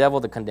allowing the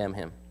devil to condemn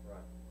him,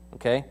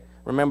 okay?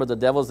 Remember, the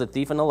devil is the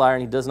thief and the liar,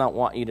 and he does not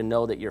want you to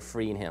know that you're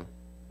free in him,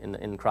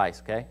 in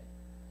Christ, okay?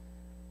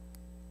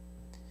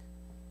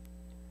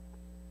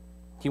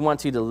 He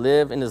wants you to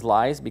live in his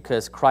lies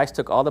because Christ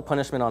took all the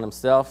punishment on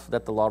himself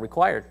that the law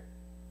required,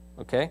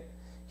 okay?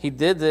 He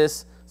did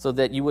this so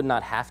that you would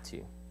not have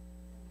to.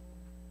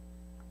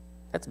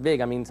 That's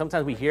big. I mean,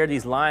 sometimes we hear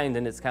these lines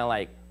and it's kind of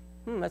like,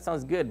 that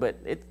sounds good,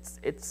 but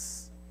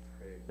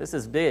this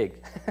is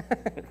big,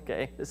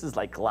 okay? This is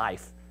like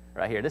life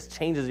right here. This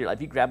changes your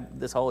life. You grab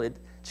this whole, it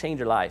changed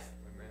your life.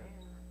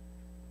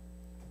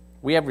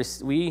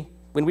 Amen.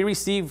 When we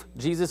receive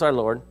Jesus our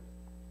Lord,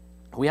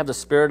 we have the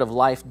Spirit of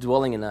life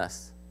dwelling in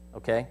us,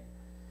 okay?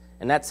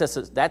 And that sets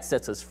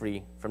us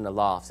free from the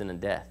law of sin and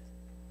death.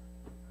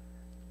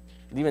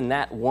 And even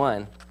that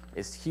one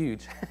is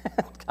huge.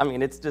 I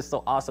mean, it's just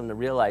so awesome to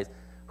realize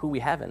who we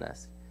have in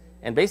us.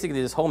 And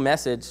basically, this whole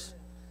message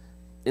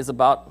is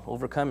about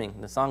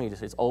overcoming. The song you just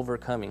said is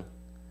overcoming,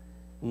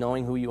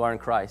 knowing who you are in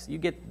Christ. You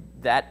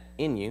get that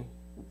in you.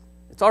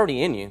 It's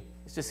already in you.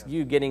 It's just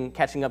you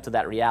catching up to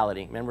that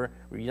reality. Remember,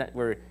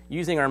 we're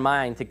using our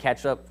mind to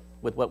catch up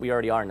with what we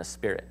already are in the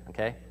Spirit,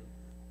 okay?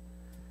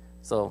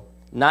 So,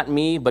 not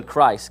me, but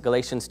Christ.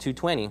 Galatians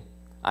 2:20.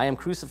 I am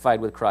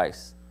crucified with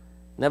Christ.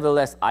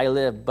 Nevertheless, I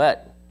live,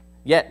 but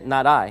yet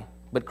not I,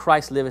 but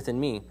Christ liveth in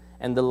me.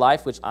 And the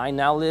life which I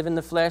now live in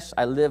the flesh,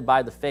 I live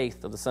by the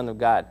faith of the Son of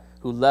God,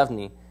 who loved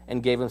me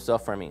and gave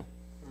himself for me.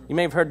 You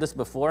may have heard this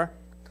before,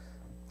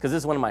 because this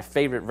is one of my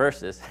favorite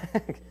verses.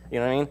 You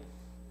know what I mean?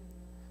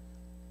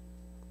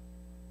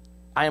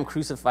 I am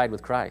crucified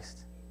with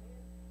Christ.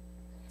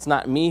 It's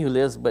not me who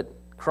lives, but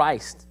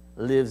Christ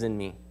lives in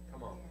me.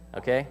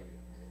 Okay?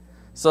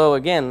 So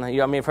again,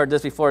 you may have heard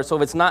this before. So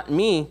if it's not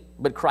me,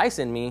 but Christ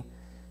in me,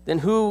 then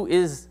who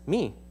is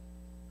me?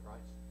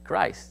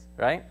 Christ,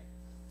 right?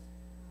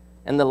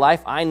 And the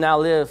life I now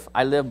live,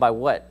 I live by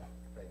what?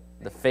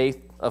 The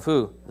faith of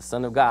who? The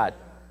Son of God,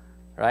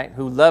 right?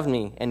 Who loved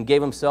me and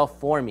gave himself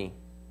for me.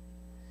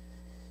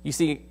 You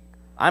see,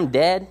 I'm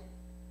dead,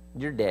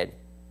 you're dead,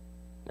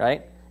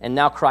 right? And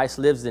now Christ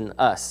lives in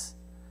us.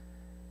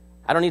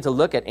 I don't need to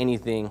look at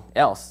anything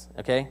else,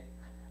 okay?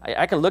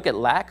 I can look at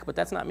lack, but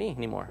that's not me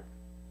anymore,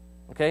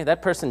 okay?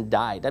 That person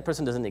died. That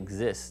person doesn't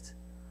exist,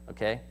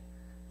 okay?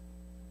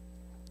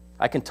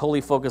 I can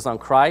totally focus on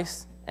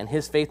Christ and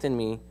his faith in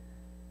me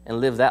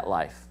and live that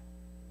life.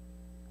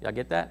 Y'all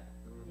get that?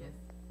 Yes.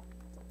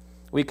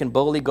 We can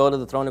boldly go to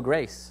the throne of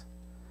grace.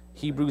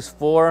 Hebrews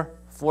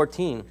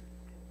 4:14.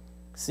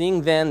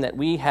 Seeing then that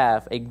we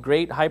have a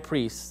great high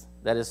priest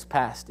that is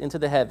passed into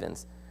the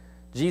heavens,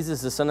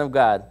 Jesus the Son of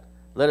God,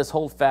 let us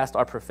hold fast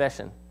our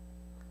profession.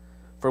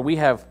 For we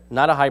have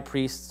not a high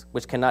priest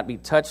which cannot be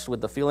touched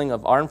with the feeling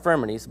of our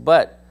infirmities,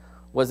 but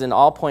was in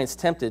all points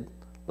tempted,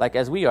 like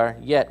as we are,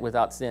 yet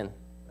without sin.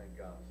 Thank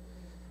God.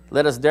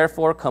 Let us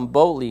therefore come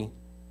boldly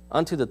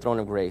unto the throne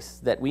of grace,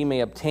 that we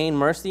may obtain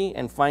mercy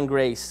and find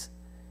grace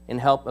in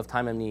help of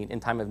time of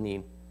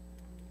need.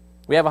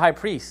 We have a high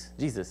priest,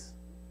 Jesus,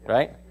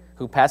 right?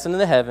 Who passed into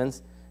the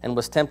heavens and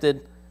was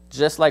tempted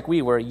just like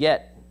we were,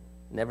 yet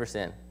never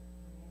sinned.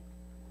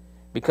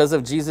 Because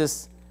of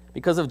Jesus'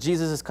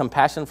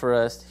 compassion for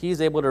us, he's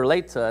able to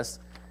relate to us.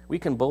 We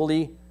can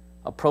boldly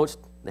approach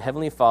the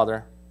Heavenly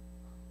Father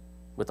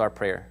with our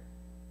prayer.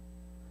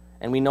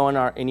 And we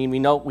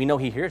know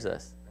he hears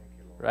us,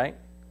 right?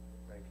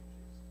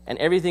 And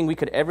everything we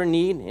could ever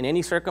need in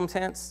any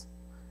circumstance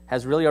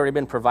has really already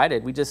been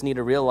provided. We just need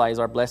to realize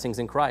our blessings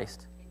in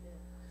Christ.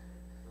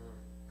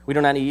 We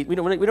don't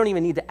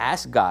even need to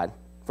ask God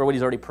for what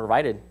he's already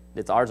provided.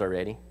 It's ours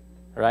already,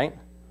 right?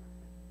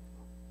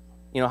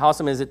 You know, how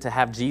awesome is it to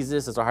have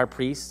Jesus as our high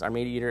priest, our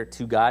mediator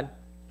to God,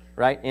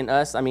 right, in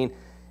us? I mean,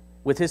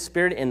 with his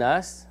Spirit in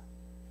us,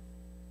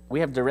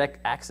 we have direct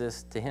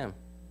access to him.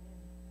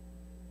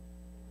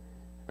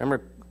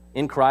 Remember,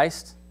 in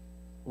Christ,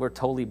 we're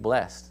totally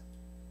blessed.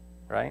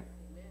 Right?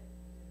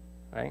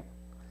 Right?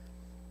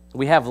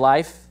 We have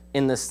life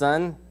in the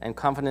Son and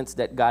confidence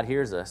that God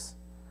hears us.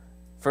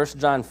 1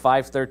 John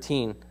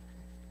 5:13.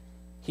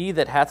 He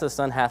that hath the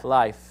Son hath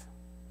life,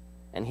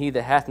 and he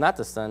that hath not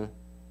the Son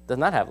does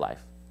not have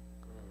life.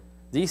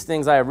 These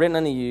things I have written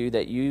unto you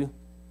that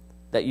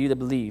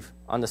believe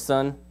on the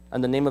Son,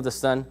 on the name of the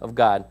Son of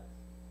God,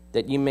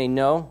 that you may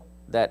know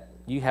that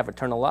you have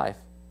eternal life,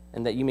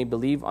 and that you may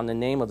believe on the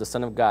name of the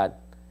Son of God.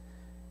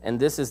 And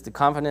this is the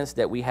confidence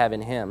that we have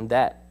in him,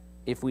 that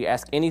if we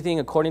ask anything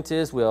according to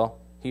his will,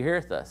 he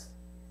heareth us.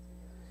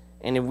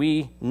 And if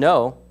we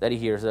know that he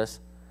hears us,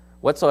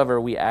 whatsoever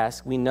we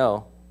ask, we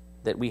know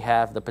that we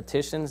have the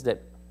petitions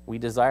that we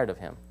desired of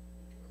him.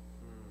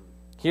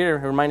 Here,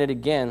 reminded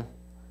again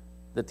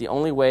that the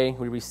only way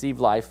we receive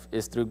life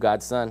is through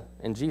God's Son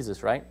and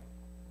Jesus, right?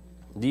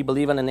 Do you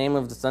believe in the name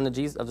of the Son of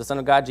Jesus, of the Son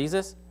of God,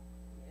 Jesus?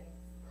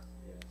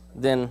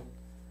 Then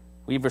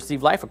we've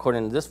received life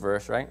according to this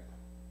verse, right?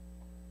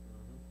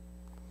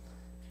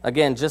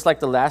 Again, just like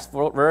the last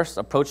verse,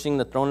 approaching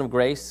the throne of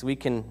grace, we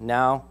can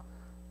now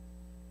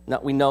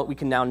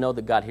know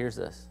that God hears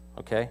us,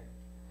 okay?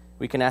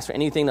 We can ask for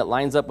anything that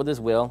lines up with his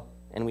will,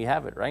 and we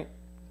have it, right?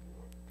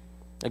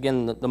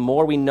 Again, the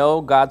more we know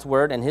God's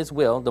word and his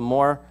will, the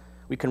more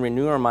we can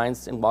renew our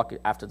minds and walk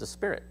after the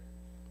Spirit.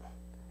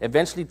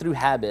 Eventually, through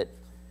habit,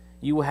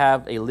 you'll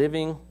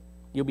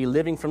be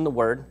living from the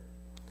word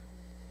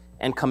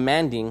and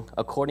commanding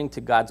according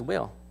to God's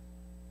will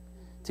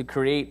to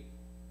create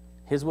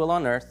his will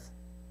on earth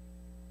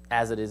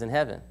as it is in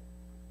heaven,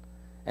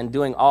 and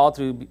doing all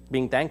through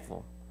being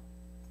thankful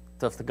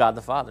to God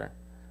the Father.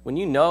 When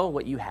you know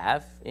what you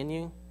have in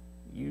you,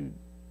 you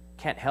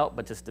can't help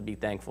but just to be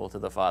thankful to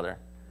the Father.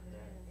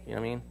 You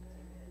know what I mean?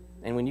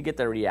 And when you get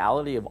the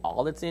reality of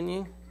all that's in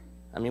you,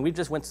 I mean, we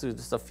just went through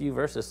just a few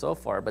verses so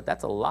far, but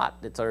that's a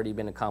lot that's already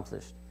been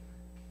accomplished.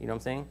 You know what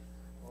I'm saying?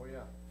 Oh, yeah.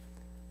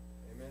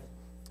 Amen.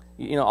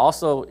 You know,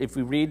 also, if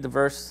we read the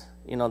verse,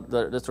 you know,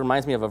 this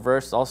reminds me of a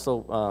verse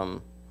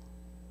also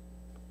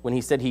when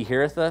he said he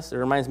heareth us. It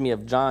reminds me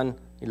of John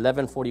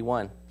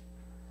 11:41.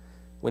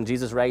 When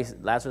Jesus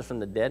raised Lazarus from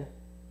the dead,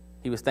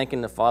 he was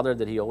thanking the Father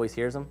that he always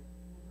hears him.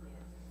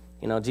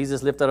 You know,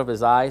 Jesus lifted up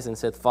his eyes and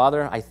said,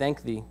 Father, I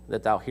thank thee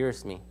that thou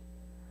hearest me.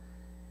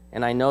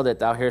 And I know that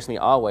thou hearest me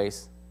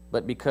always,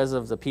 but because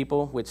of the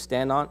people which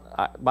stand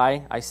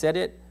by, I said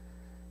it,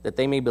 that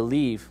they may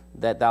believe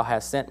that thou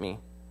hast sent me.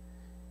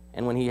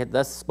 And when he had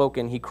thus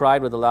spoken, he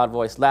cried with a loud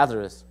voice,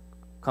 Lazarus,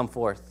 come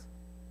forth.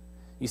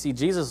 You see,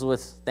 Jesus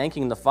was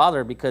thanking the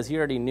Father because he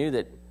already knew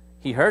that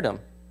he heard him,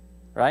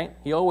 right?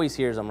 He always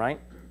hears him, right?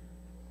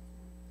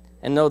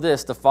 And know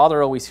this, the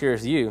Father always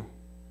hears you.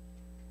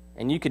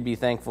 And you could be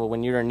thankful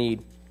when you're in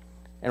need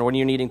and when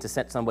you're needing to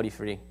set somebody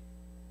free.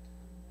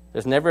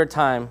 There's never a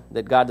time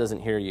that God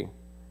doesn't hear you.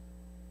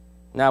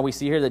 Now we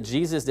see here that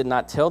Jesus did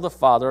not tell the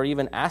Father or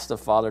even ask the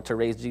Father to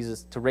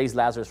raise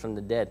Lazarus from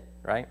the dead,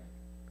 right?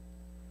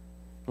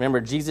 Remember,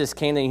 Jesus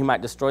came that he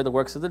might destroy the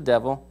works of the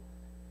devil,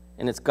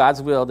 and it's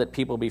God's will that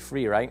people be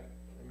free, right?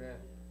 Amen.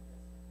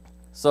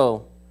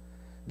 So,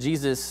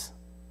 Jesus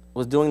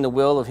was doing the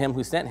will of him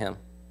who sent him,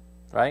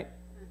 right?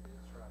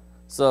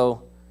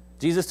 So,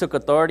 Jesus took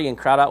authority and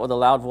cried out with a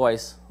loud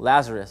voice,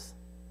 Lazarus,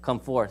 come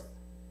forth.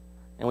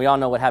 And we all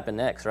know what happened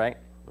next, right?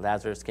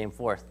 Lazarus came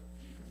forth.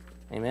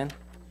 Amen?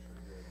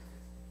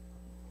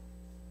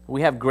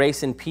 We have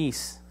grace and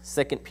peace,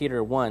 2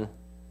 Peter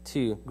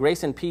 1:2.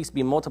 Grace and peace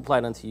be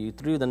multiplied unto you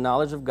through the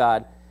knowledge of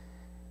God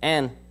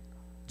and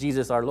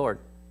Jesus our Lord.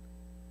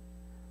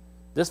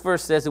 This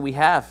verse says that we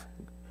have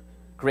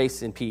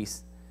grace and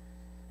peace,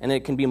 and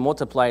it can be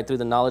multiplied through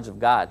the knowledge of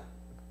God.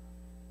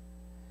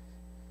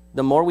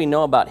 The more we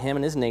know about him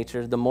and his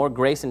nature, the more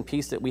grace and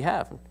peace that we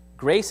have.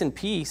 Grace and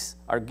peace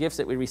are gifts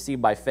that we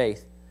receive by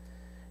faith.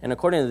 And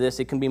according to this,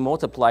 it can be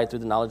multiplied through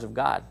the knowledge of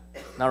God.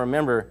 Now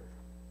remember,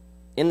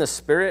 in the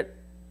Spirit,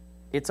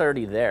 it's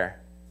already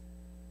there.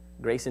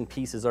 Grace and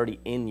peace is already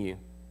in you.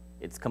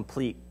 It's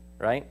complete,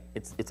 right?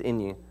 It's in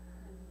you.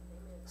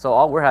 So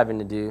all we're having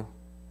to do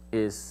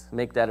is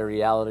make that a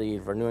reality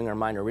of renewing our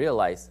mind to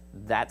realize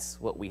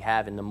that's what we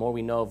have. And the more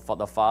we know of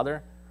the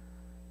Father,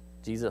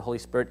 Jesus, the Holy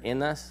Spirit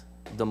in us,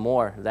 the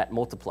more that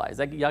multiplies.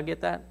 Y'all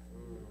get that?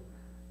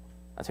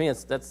 To me,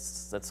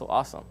 that's so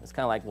awesome. It's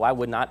kind of like, why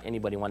would not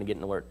anybody want to get in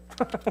the Word?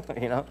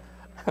 You know?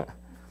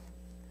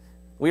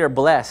 We are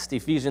blessed,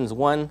 Ephesians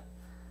 1.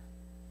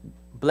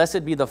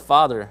 Blessed be the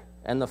Father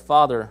and the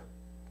Father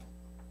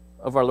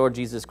of our Lord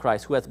Jesus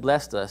Christ, who hath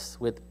blessed us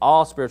with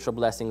all spiritual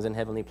blessings in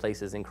heavenly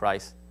places in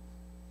Christ.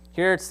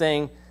 Here it's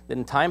saying that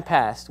in time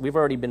past, we've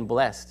already been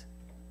blessed.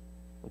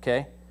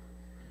 Okay?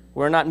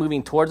 We're not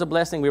moving towards a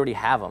blessing, we already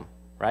have them,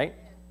 right?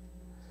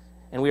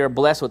 And we are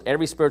blessed with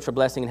every spiritual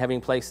blessing in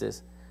heavenly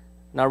places.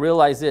 Now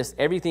realize this,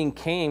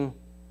 everything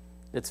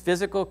that's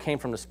physical came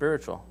from the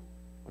spiritual,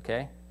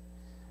 okay?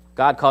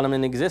 God called them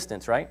into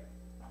existence, right?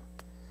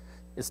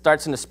 It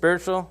starts in the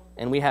spiritual,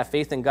 and we have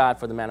faith in God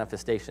for the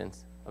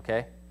manifestations,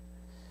 okay?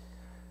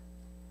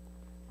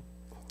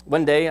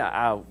 One day,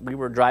 we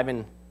were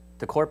driving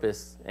to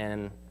Corpus,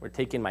 and we're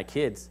taking my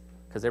kids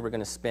because they were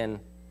going to spend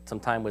some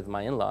time with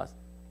my in-laws.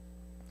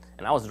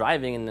 And I was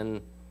driving, and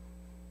then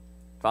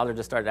Father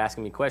just started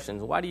asking me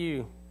questions. Why do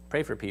you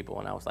pray for people?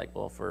 And I was like,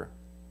 well, for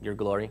your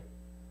glory,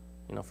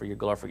 for your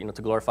glory,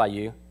 to glorify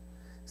you.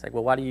 It's like,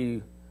 well, why do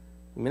you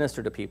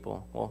minister to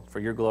people? Well, for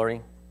your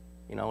glory.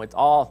 It's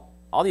all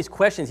these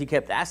questions he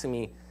kept asking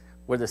me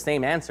were the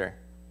same answer.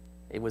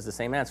 It was the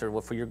same answer,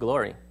 well, for your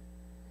glory.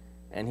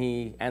 And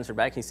he answered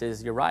back, he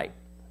says, you're right.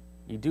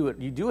 You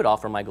do it all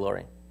for my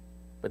glory.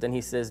 But then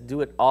he says, do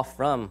it all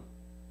from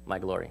my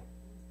glory.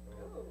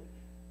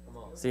 Come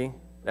on. See,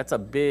 that's a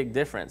big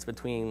difference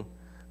between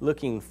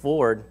looking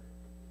forward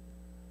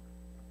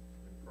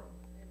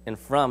and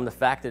from the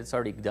fact that it's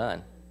already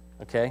done,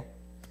 okay?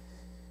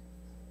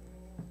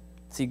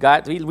 See,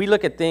 God, we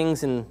look at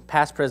things in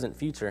past, present,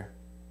 future.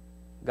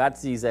 God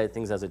sees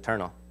things as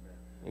eternal.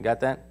 You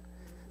got that?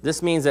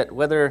 This means that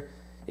whether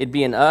it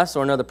be in us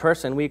or another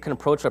person, we can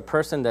approach a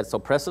person that's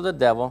oppressed of the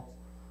devil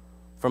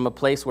from a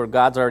place where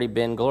God's already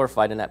been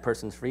glorified in that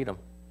person's freedom.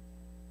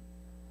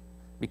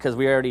 Because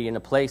we're already in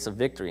a place of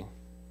victory.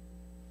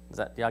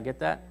 Y'all get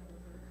that?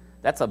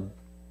 That's a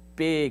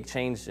big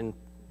change in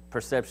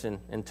perception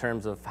in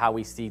terms of how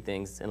we see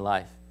things in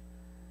life.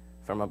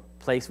 From a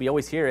place, we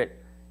always hear it,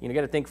 you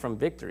got to think from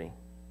victory.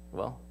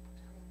 Well,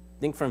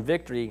 think from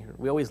victory,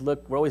 we're always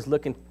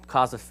looking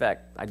cause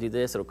effect. I do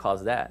this, it'll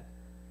cause that.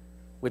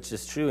 Which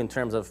is true in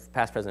terms of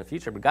past, present,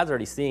 future, but God's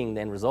already seeing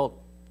the end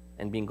result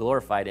and being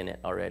glorified in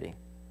it already.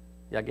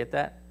 Y'all get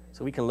that?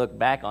 So we can look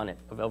back on it,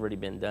 have already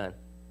been done.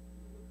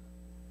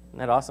 Isn't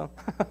that awesome?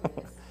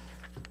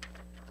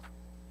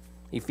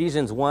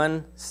 Ephesians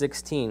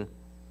 1:16,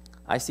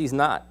 I cease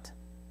not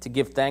to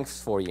give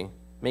thanks for you,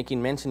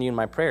 making mention of you in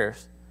my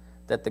prayers,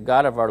 that the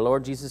God of our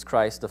Lord Jesus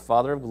Christ, the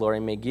Father of glory,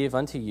 may give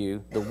unto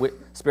you the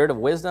spirit of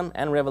wisdom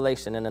and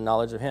revelation in the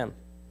knowledge of him.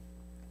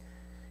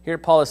 Here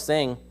Paul is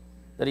saying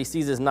that he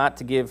ceases not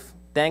to give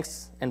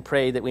thanks and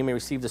pray that we may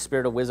receive the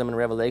spirit of wisdom and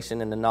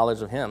revelation in the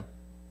knowledge of him,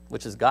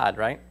 which is God,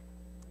 right?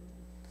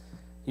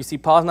 You see,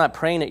 Paul's not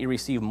praying that you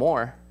receive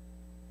more.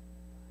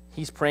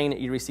 He's praying that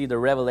you receive the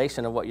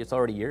revelation of what is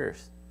already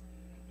yours,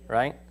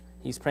 right?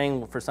 He's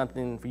praying for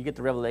something, for you get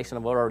the revelation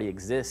of what already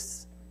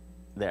exists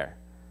there.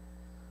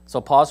 So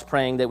Paul's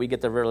praying that we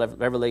get the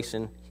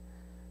revelation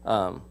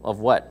of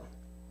what?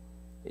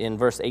 In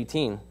verse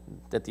 18,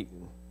 that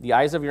the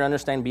eyes of your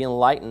understanding be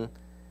enlightened,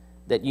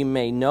 that you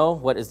may know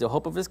what is the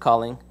hope of his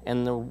calling,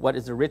 and what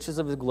is the riches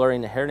of his glory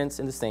and inheritance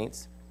in the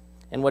saints,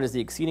 and what is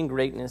the exceeding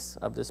greatness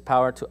of this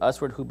power to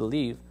usward who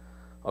believe,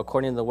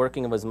 according to the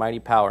working of his mighty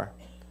power,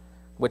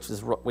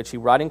 which he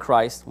wrought in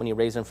Christ when he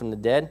raised him from the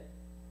dead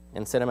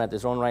and set him at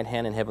his own right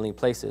hand in heavenly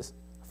places,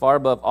 far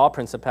above all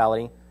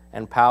principality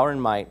and power and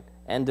might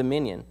and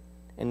dominion,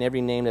 in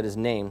every name that is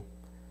named,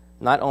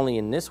 not only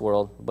in this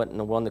world, but in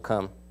the world to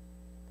come,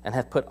 and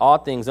hath put all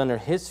things under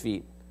his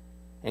feet,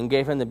 and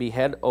gave him to be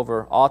head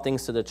over all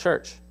things to the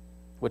church,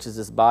 which is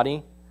his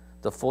body,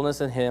 the fullness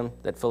of him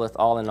that filleth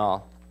all in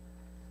all.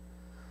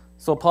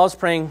 So Paul's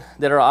praying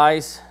that our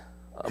eyes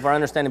of our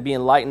understanding be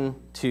enlightened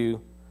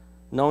to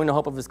knowing the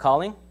hope of his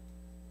calling,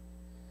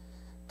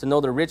 to know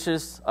the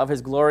riches of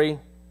his glory,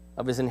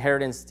 of his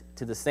inheritance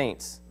to the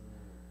saints,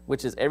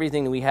 which is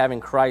everything that we have in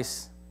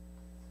Christ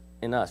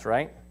in us,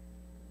 right?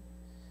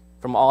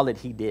 From all that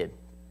he did.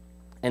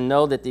 And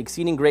know that the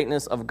exceeding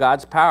greatness of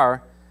God's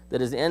power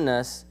that is in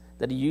us,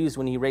 that he used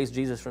when he raised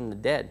Jesus from the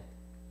dead.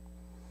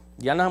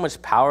 Do y'all know how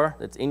much power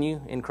that's in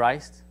you in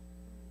Christ?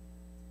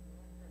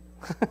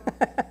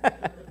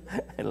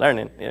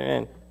 Learning.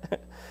 Amen.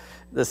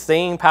 The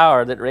same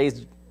power that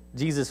raised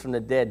Jesus from the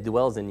dead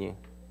dwells in you.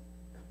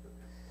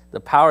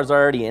 The power is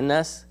already in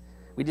us.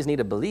 We just need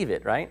to believe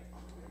it, right?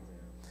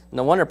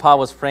 No wonder Paul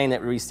was praying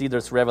that we receive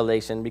this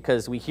revelation,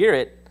 because we hear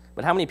it,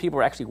 but how many people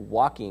are actually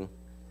walking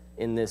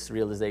in this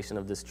realization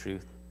of this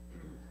truth?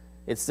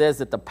 It says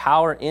that the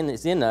power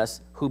is in us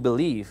who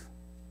believe,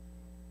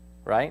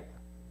 right?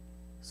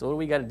 So what do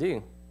we got to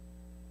do?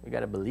 We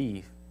got to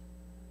believe,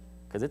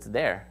 because it's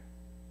there.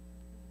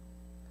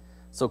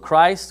 So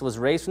Christ was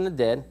raised from the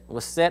dead,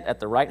 was set at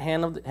the right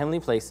hand of the heavenly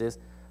places,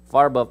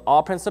 far above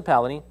all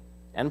principality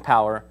and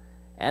power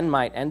and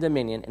might and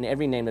dominion, in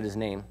every name that is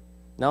named,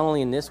 not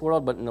only in this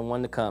world, but in the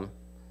one to come,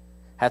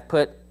 hath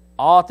put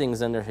all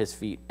things under his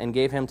feet, and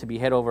gave him to be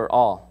head over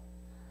all.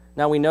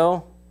 Now we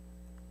know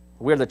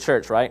we're the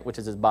church, right, which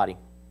is his body,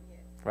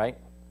 right?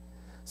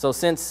 So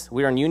since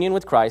we are in union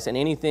with Christ, and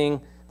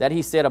anything that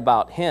he said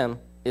about him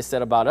is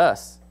said about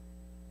us,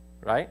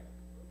 right?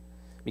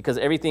 Because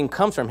everything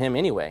comes from him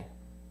anyway.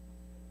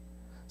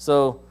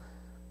 So,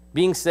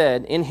 being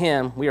said, in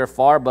him we are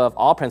far above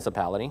all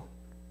principality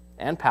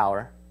and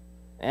power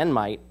and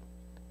might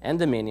and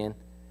dominion,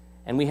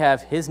 and we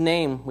have his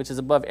name, which is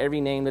above every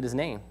name that is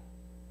named.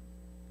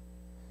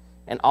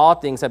 And all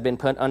things have been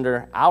put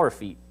under our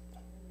feet.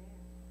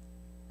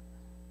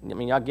 I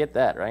mean, y'all get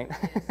that, right?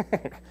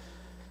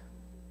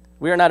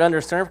 We're not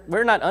under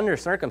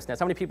circumstance.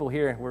 How many people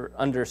here were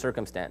under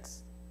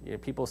circumstance?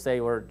 People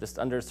say we're just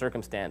under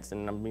circumstance,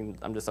 and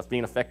I'm just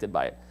being affected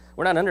by it.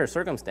 We're not under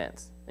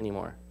circumstance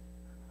anymore,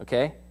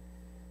 okay?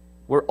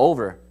 We're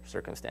over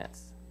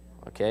circumstance,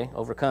 okay?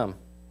 Overcome.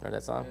 Heard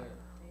that song?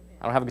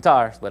 I don't have a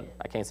guitar, but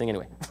I can't sing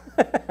anyway.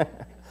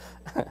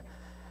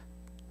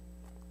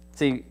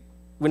 See,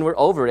 when we're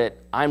over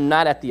it, I'm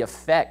not at the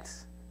effect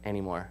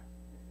anymore.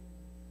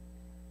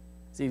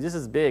 See, this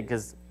is big,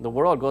 because the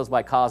world goes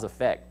by cause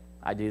effect.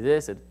 I do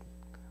this, or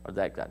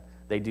that.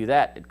 They do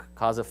that, it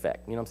cause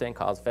effect. You know what I'm saying?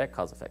 Cause effect,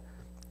 cause effect.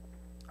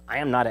 I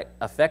am not at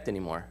effect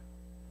anymore.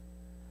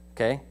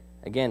 Okay?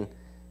 Again,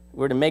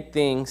 we're to make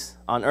things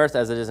on earth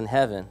as it is in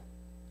heaven.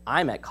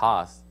 I'm at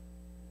cause.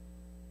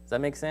 Does that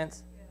make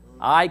sense? Yeah.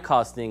 I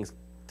cause things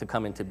to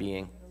come into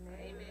being.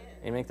 Amen.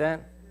 You make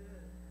that?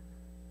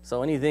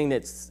 So anything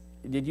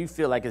did you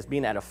feel like it's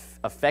being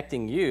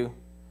affecting you?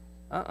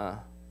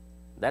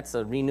 that's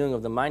a renewing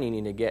of the mind you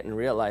need to get and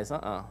realize,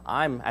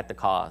 I'm at the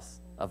cause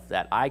of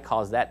that. I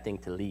caused that thing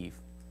to leave.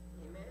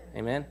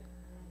 Amen?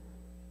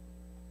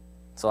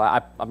 So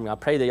I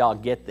pray that y'all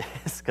get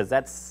this, because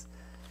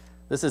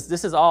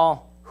this is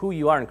all who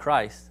you are in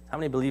Christ. How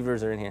many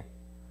believers are in here?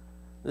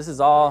 This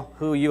is all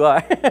who you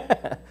are.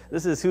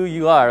 This is who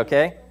you are,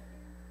 okay?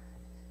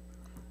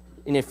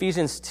 In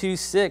Ephesians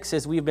 2:6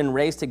 says, we've been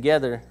raised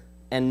together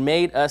and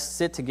made us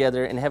sit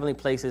together in heavenly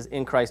places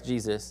in Christ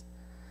Jesus.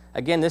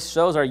 Again, this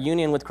shows our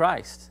union with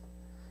Christ.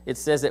 It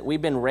says that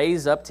we've been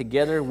raised up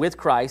together with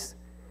Christ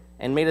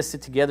and made us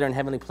sit together in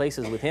heavenly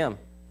places with him.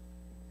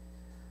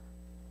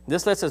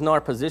 This lets us know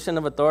our position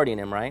of authority in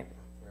him, right?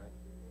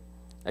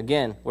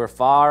 Again, we're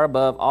far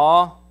above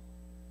all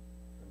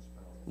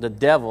the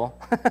devil,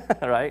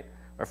 right?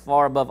 We're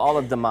far above all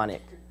of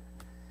demonic,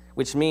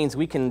 which means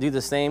we can do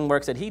the same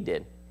works that he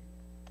did,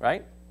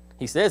 right?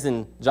 He says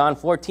in John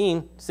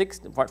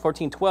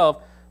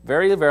 14:12,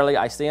 verily, verily,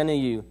 I say unto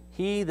you,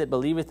 he that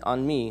believeth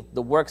on me,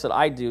 the works that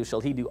I do shall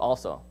he do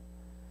also.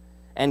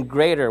 And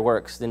greater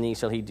works than these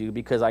shall he do,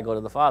 because I go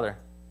to the Father.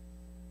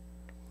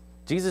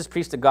 Jesus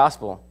preached the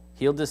gospel,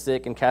 healed the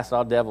sick, and cast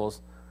out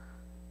devils.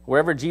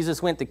 Wherever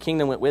Jesus went, the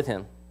kingdom went with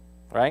him,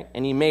 right?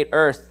 And he made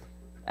earth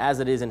as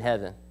it is in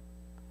heaven.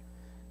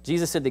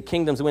 Jesus said the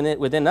kingdom's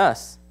within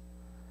us.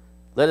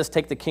 Let us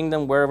take the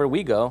kingdom wherever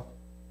we go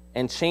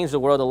and change the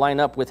world to line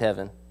up with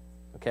heaven,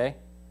 okay?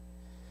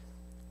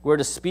 We're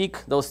to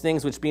speak those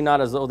things which be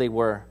not as though they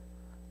were.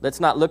 Let's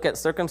not look at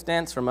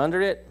circumstance from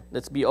under it.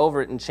 Let's be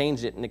over it and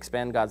change it and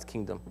expand God's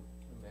kingdom.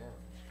 Amen.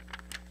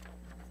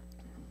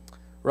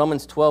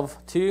 Romans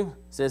 12:2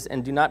 says,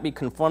 and do not be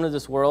conformed to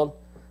this world,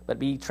 but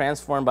be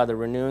transformed by the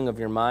renewing of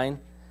your mind,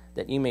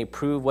 that you may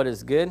prove what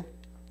is good,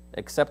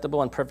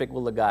 acceptable, and perfect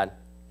will of God.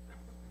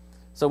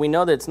 So we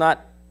know that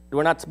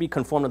we're not to be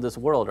conformed to this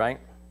world, right?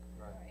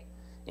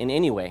 In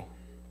any way,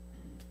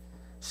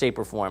 shape,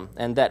 or form.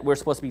 And that we're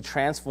supposed to be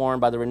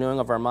transformed by the renewing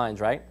of our minds,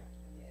 right?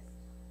 Yes.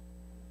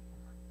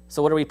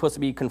 So what are we supposed to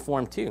be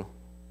conformed to?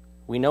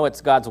 We know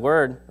it's God's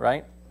word,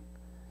 right?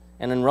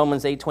 And in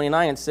Romans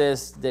 8:29, it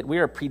says that we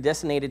are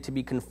predestinated to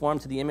be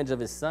conformed to the image of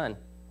his Son,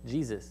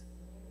 Jesus.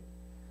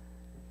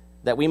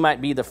 That we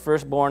might be the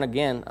firstborn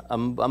again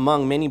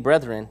among many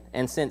brethren.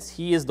 And since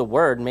he is the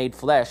Word made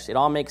flesh, it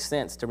all makes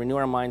sense to renew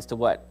our minds to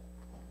what?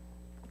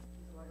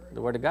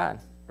 The Word of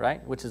God,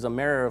 right? Which is a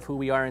mirror of who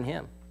we are in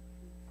him.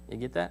 You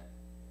get that?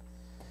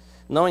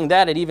 Knowing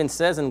that, it even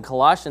says in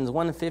Colossians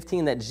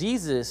 1:15 that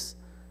Jesus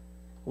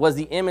was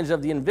the image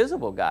of the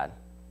invisible God.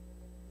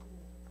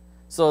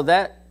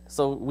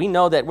 So we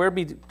know that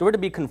we're to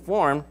be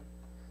conformed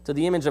to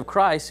the image of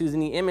Christ, who's in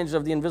the image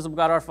of the invisible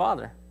God, our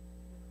Father.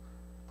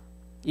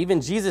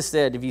 Even Jesus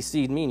said, if you've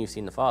seen me, you've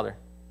seen the Father.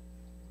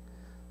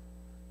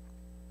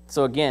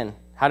 So again,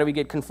 how do we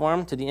get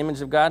conformed to the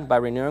image of God? By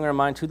renewing our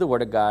mind to the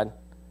Word of God,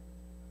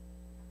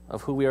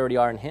 of who we already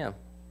are in him.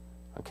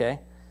 Okay?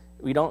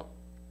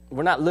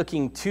 We're not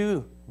looking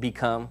to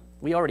become,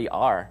 we already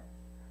are.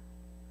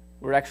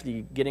 We're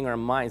actually getting our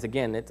minds,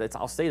 again,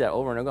 I'll say that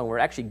over and over again, we're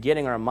actually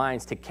getting our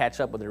minds to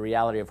catch up with the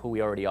reality of who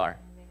we already are.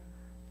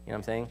 You know what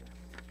I'm saying?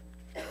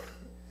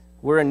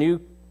 We're a new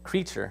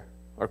creature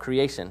or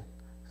creation.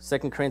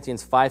 2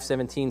 Corinthians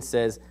 5:17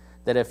 says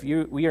that if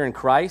we are in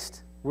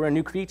Christ, we're a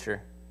new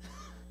creature.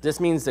 This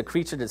means a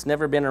creature that's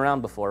never been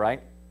around before,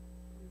 right?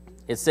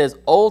 It says,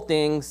 old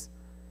things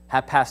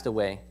have passed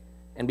away,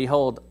 and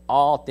behold,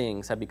 all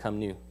things have become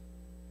new.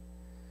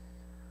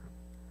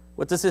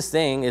 What this is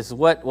saying is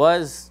what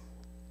was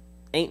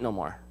ain't no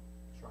more,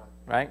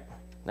 right?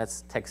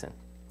 That's Texan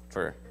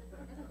for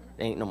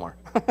ain't no more.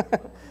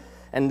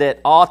 And that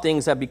all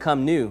things have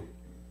become new.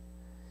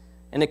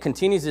 And it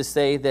continues to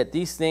say that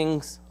these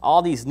things,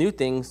 all these new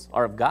things,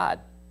 are of God.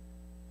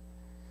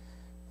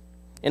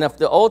 And if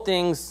the old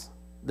things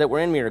that were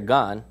in me are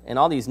gone, and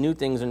all these new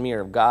things in me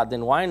are of God,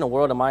 then why in the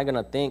world am I going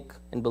to think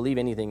and believe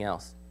anything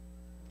else?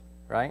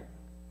 Right?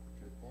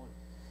 Good point.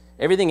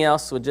 Everything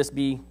else would just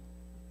be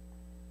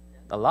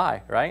a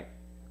lie, right?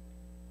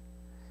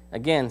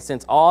 Again,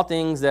 since all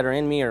things that are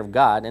in me are of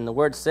God, and the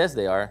Word says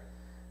they are,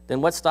 then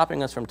what's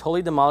stopping us from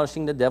totally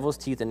demolishing the devil's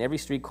teeth in every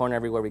street corner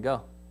everywhere we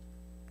go?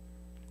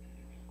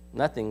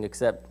 Nothing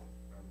except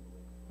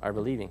our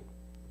believing,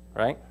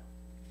 right?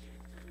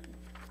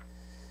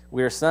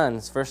 We are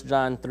sons, 1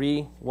 John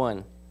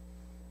 3:1.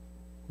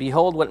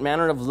 Behold, what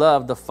manner of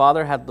love the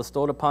Father hath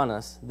bestowed upon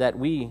us, that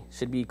we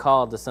should be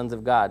called the sons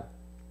of God.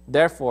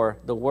 Therefore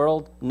the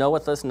world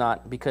knoweth us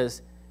not,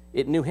 because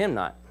it knew him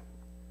not.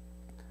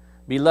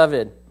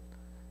 Beloved,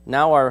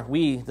 now are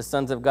we the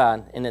sons of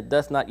God, and it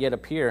doth not yet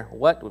appear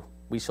what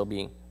we shall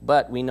be.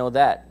 But we know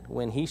that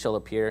when he shall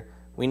appear,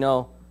 we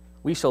know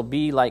we shall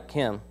be like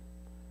him,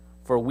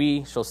 for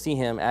we shall see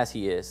him as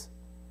he is.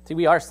 See,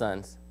 we are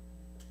sons,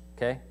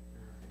 okay?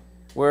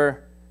 We're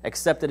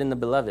accepted in the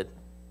beloved.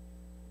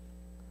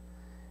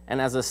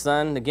 And as a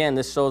son, again,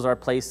 this shows our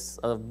place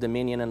of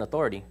dominion and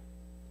authority.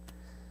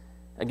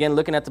 Again,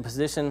 looking at the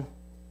position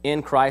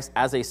in Christ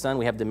as a son,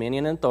 we have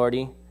dominion and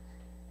authority,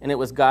 and it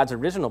was God's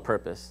original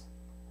purpose,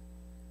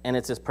 and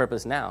it's his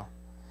purpose now.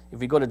 If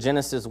we go to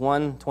Genesis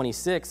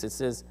 1:26, it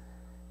says,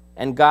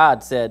 "And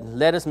God said,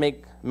 let us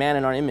make man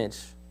in our image,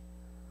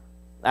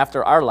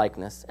 after our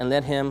likeness, and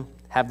let him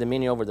have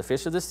dominion over the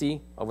fish of the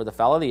sea, over the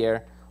fowl of the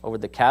air, over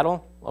the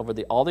cattle, over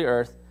all the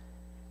earth,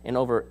 and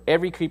over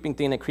every creeping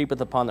thing that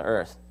creepeth upon the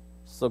earth."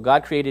 So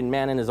God created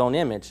man in his own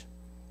image.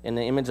 In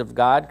the image of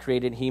God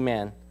created he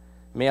man.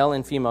 Male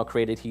and female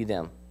created he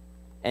them.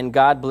 And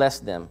God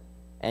blessed them.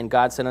 And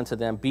God said unto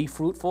them, be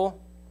fruitful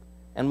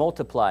and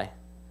multiply,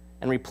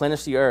 and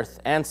replenish the earth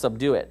and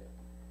subdue it.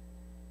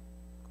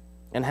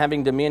 And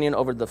having dominion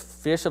over the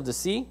fish of the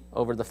sea,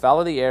 over the fowl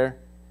of the air,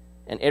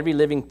 and every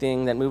living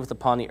thing that moveth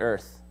upon the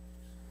earth.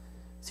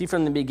 See,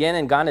 from the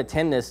beginning, God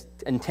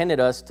intended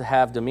us to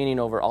have dominion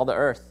over all the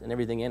earth and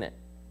everything in it.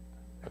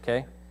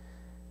 Okay?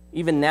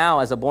 Even now,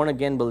 as a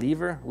born-again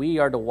believer, we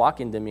are to walk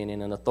in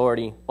dominion and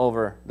authority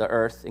over the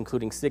earth,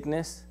 including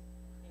sickness,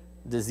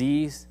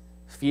 disease,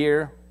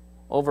 fear,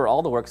 over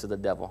all the works of the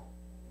devil.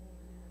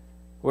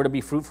 We're to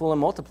be fruitful and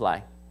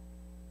multiply.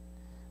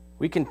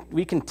 We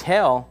can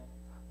tell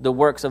the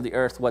works of the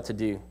earth what to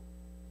do.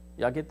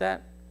 Y'all get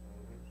that?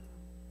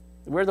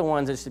 We're the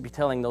ones that should be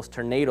telling those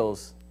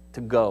tornadoes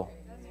to go,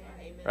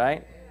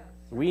 right?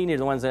 We need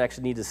the ones that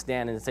actually need to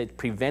stand and say,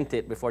 prevent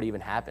it before it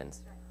even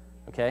happens,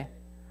 okay?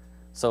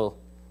 So,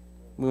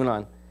 moving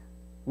on.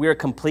 We are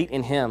complete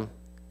in him.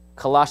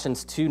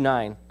 Colossians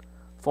 2:9.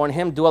 For in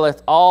him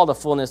dwelleth all the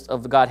fullness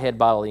of the Godhead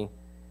bodily,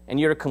 and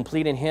you are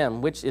complete in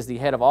him, which is the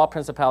head of all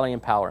principality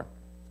and power.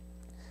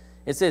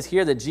 It says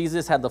here that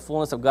Jesus had the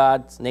fullness of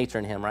God's nature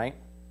in him, right?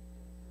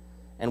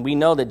 And we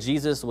know that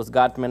Jesus was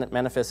God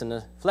manifest in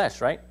the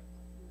flesh, right?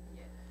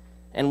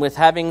 And with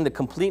having the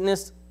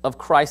completeness of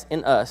Christ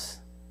in us,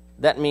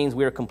 that means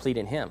we are complete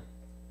in him.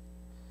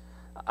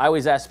 I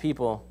always ask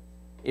people,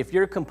 if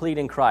you're complete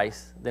in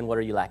Christ, then what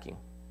are you lacking?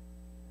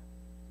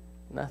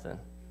 Nothing.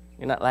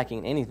 You're not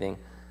lacking anything.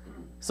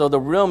 So the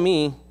real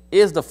me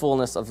is the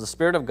fullness of the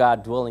Spirit of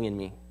God dwelling in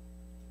me.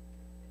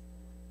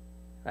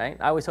 Right?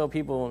 I always tell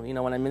people,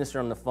 when I minister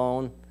on the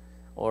phone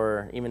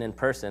or even in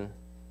person,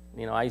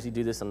 I usually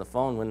do this on the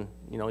phone when,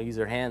 use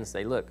your hands,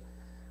 say, look,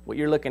 what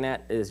you're looking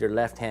at is your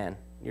left hand.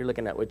 You're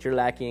looking at what you're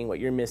lacking, what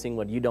you're missing,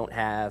 what you don't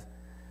have.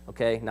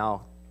 Okay,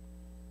 now,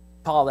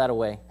 pull that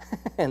away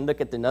and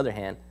look at the other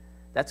hand.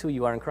 That's who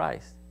you are in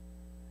Christ.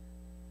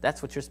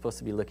 That's what you're supposed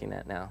to be looking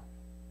at now.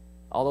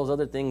 All those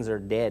other things are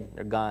dead.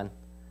 They're gone.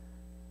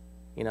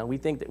 We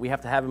think that we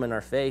have to have them in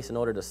our face in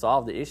order to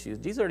solve the issues.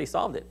 Jesus already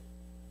solved it.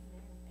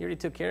 He already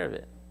took care of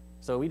it.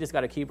 So we just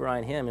got to keep our eye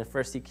on him and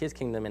first seek his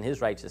kingdom and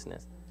his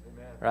righteousness.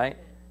 Amen. Right?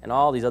 And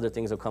all these other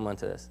things will come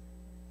unto us.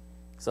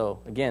 So,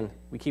 again,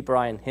 we keep our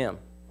eye on him.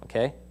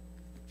 Okay?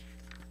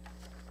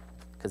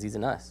 Because he's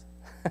in us.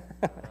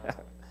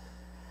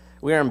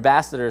 We are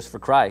ambassadors for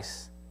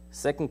Christ.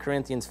 2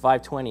 Corinthians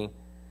 5:20.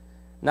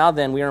 Now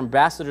then, we are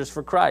ambassadors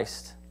for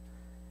Christ,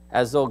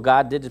 as though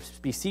God did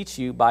beseech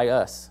you by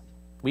us.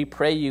 We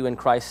pray you in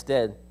Christ's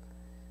stead,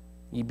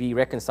 ye be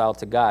reconciled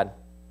to God.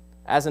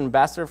 As an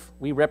ambassador,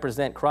 we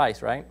represent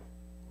Christ, right?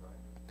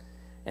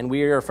 And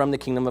we are from the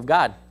kingdom of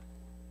God.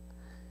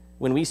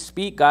 When we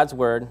speak God's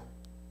word,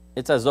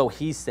 it's as though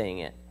he's saying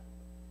it.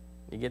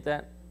 You get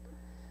that?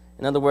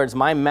 In other words,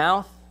 my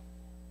mouth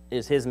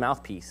is his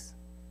mouthpiece.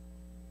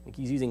 Like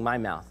he's using my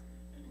mouth.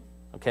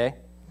 Okay?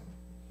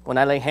 When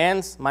I lay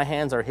hands, my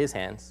hands are his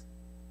hands.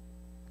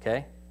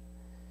 Okay?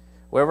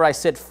 Wherever I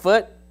set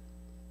foot,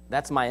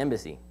 that's my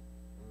embassy.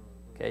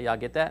 Okay, y'all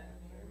get that?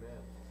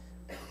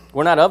 Amen.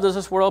 We're not of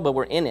this world, but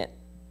we're in it.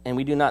 And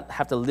we do not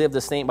have to live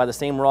by the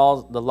same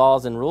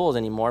laws and rules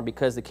anymore,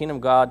 because the kingdom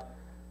of God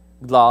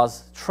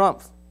laws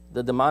trump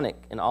the demonic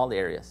in all the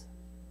areas.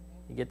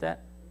 You get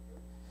that?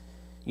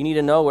 You need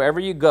to know wherever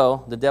you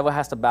go, the devil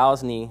has to bow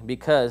his knee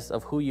because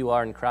of who you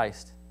are in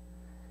Christ.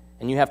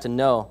 And you have to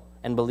know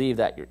and believe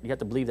that. You have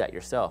to believe that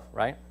yourself,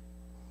 right?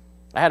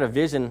 I had a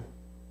vision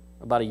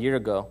about a year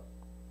ago,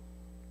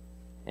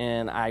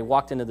 and I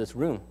walked into this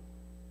room.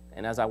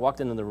 And as I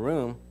walked into the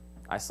room,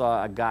 I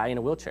saw a guy in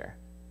a wheelchair.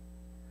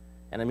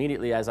 And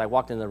immediately as I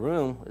walked in the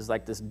room, it was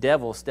like this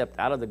devil stepped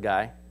out of the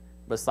guy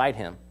beside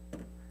him.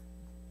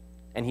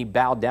 And he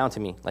bowed down to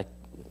me, like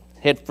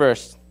head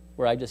first,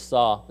 where I just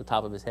saw the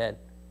top of his head.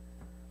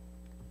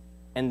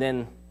 And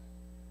then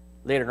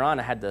later on,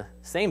 I had the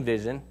same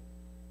vision,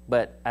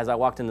 but as I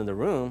walked into the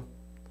room,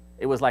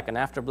 it was like an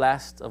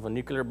afterblast of a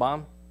nuclear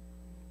bomb.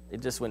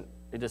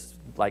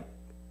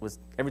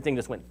 Everything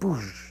just went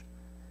boosh.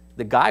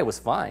 The guy was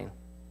fine,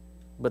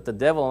 but the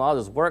devil and all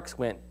his works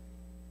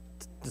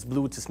just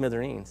blew to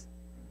smithereens.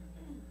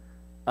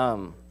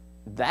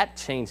 That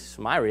changed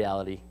my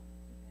reality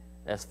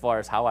as far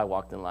as how I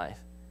walked in life,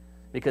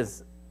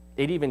 because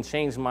it even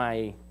changed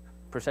my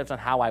perception on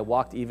how I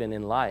walked even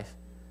in life.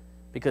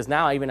 Because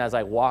now, even as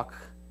I walk,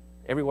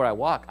 everywhere I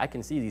walk, I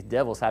can see these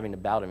devils having to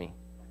bow to me.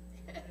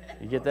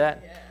 You get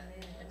that?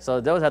 So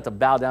the devils have to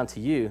bow down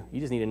to you. You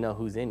just need to know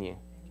who's in you.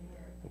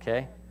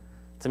 Okay?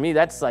 To me,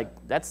 that's like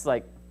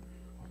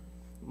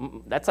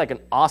an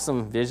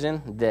awesome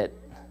vision that,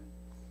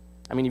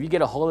 if you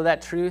get a hold of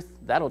that truth,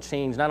 that'll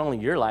change not only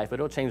your life, but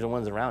it'll change the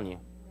ones around you.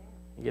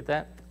 You get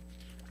that?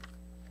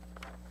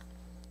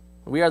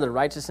 We are the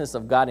righteousness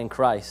of God in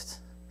Christ.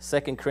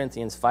 2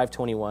 Corinthians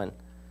 5:21.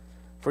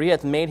 For he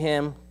hath made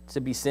him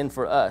to be sin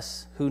for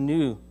us, who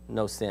knew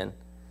no sin,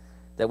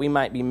 that we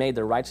might be made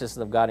the righteousness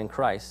of God in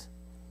Christ.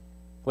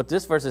 What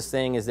this verse is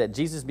saying is that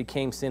Jesus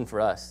became sin for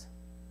us.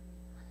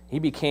 He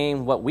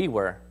became what we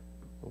were.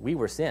 We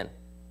were sin,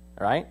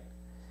 all right?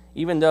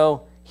 Even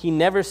though he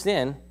never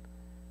sinned,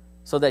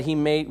 so that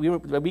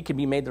we could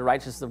be made the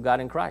righteousness of God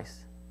in Christ.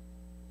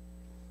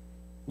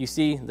 You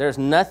see, there's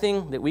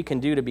nothing that we can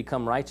do to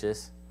become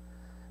righteous,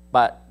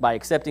 but by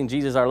accepting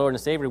Jesus our Lord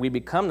and Savior, we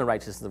become the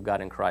righteousness of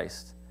God in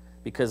Christ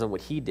because of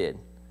what he did.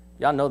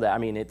 Y'all know that. I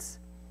mean, it's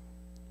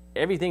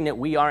everything that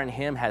we are in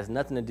him has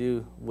nothing to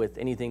do with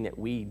anything that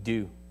we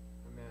do.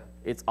 Amen.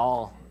 It's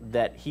all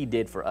that he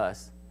did for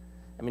us.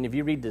 I mean, if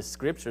you read the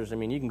scriptures, I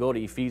mean, you can go to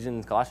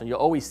Ephesians, Colossians, you'll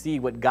always see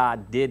what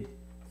God did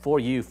for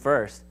you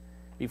first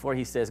before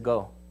he says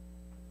go.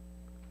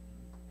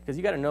 Because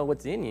you got to know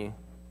what's in you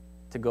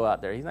to go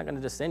out there. He's not going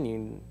to just send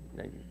you,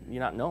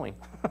 you're not knowing.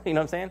 You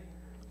know what I'm saying?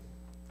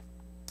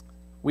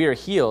 We are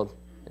healed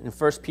in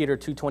 1 Peter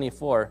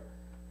 2:24,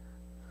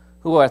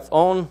 who hath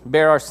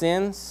bare our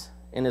sins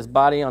in his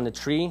body on the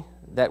tree,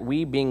 that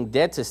we, being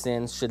dead to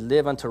sins, should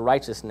live unto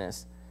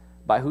righteousness,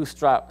 by whose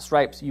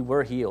stripes you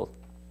were healed.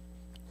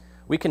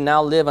 We can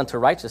now live unto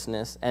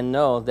righteousness and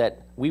know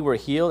that we were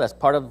healed as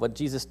part of what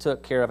Jesus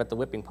took care of at the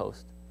whipping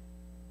post.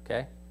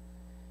 Okay?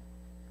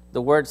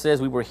 The word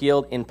says we were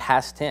healed in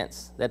past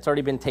tense. That's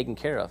already been taken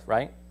care of,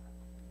 right?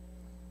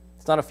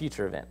 It's not a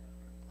future event.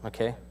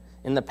 Okay?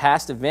 In the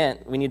past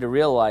event, we need to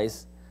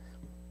realize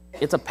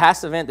it's a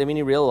past event that we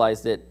need to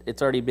realize that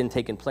it's already been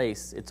taken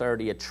place. It's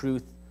already a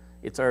truth.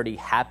 It's already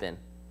happened.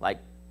 Like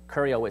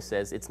Curry always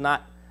says, it's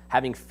not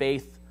having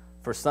faith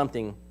for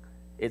something.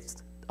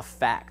 It's a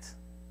fact.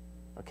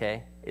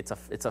 Okay? It's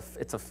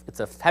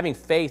a having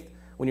faith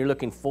when you're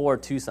looking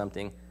forward to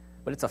something,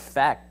 but it's a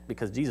fact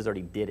because Jesus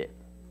already did it.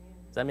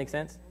 Does that make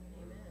sense?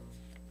 Amen.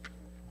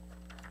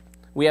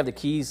 We have the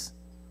keys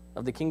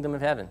of the kingdom of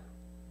heaven.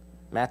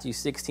 Matthew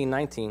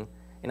 16:19.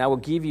 And I will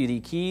give you the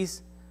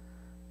keys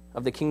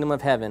of the kingdom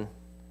of heaven,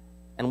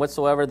 and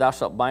whatsoever thou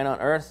shalt bind on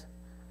earth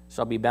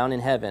shall be bound in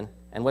heaven,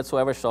 and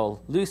whatsoever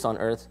shall loose on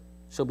earth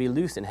shall be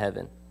loose in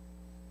heaven.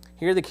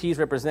 Here the keys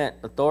represent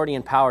authority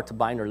and power to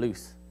bind or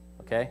loose.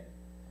 Okay?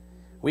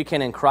 We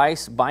can in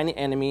Christ bind the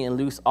enemy and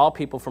loose all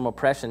people from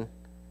oppression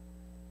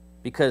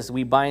because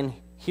we bind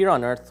here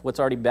on earth what's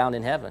already bound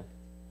in heaven.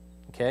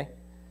 Okay?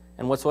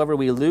 And whatsoever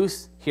we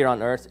loose here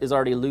on earth is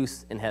already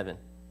loose in heaven.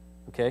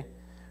 Okay?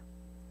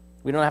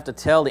 We don't have to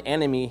tell the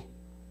enemy,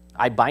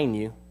 I bind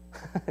you.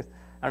 I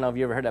don't know if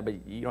you ever heard that,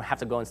 but you don't have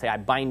to go and say, I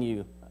bind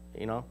you,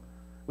 you know.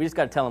 We just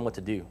got to tell him what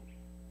to do.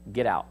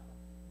 Get out.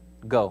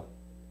 Go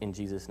in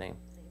Jesus' name.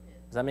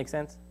 Does that make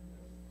sense?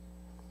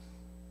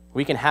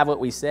 We can have what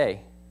we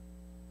say.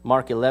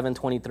 Mark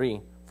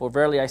 11:23. For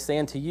verily I say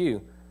unto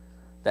you,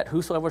 that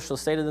whosoever shall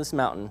say to this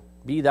mountain,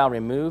 be thou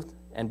removed,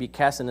 and be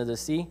cast into the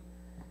sea,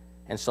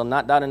 and shall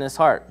not doubt in his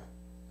heart,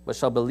 but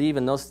shall believe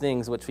in those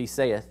things which he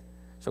saith,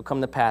 shall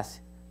come to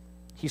pass,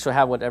 he shall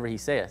have whatever he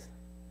saith.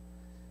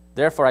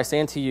 Therefore I say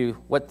unto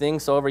you, what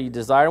things soever you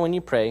desire when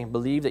you pray,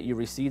 believe that you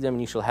receive them,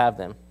 and you shall have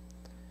them.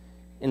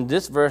 In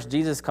this verse,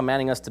 Jesus is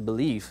commanding us to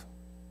believe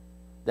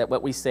that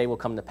what we say will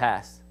come to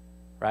pass,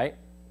 right?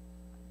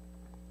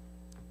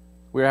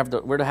 We're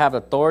to have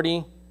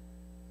authority.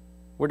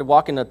 We're to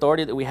walk in the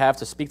authority that we have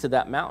to speak to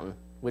that mountain,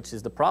 which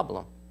is the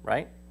problem,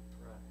 right?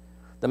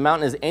 The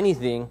mountain is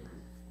anything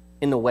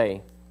in the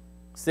way.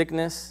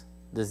 Sickness,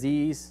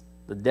 disease,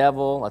 the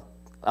devil,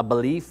 a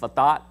belief, a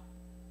thought.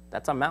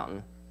 That's a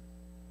mountain,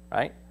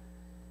 right?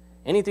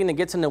 Anything that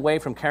gets in the way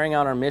from carrying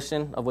out our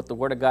mission of what the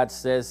Word of God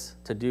says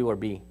to do or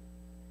be,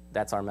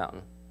 that's our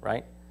mountain,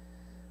 right?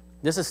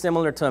 This is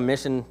similar to a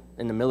mission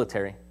in the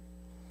military.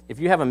 If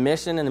you have a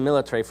mission in the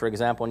military, for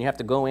example, and you have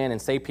to go in and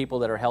save people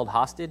that are held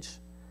hostage,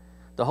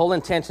 the whole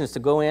intention is to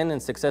go in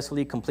and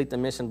successfully complete the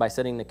mission by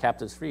setting the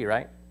captives free,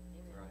 right?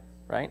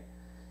 Right?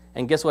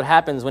 And guess what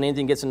happens when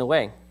anything gets in the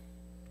way?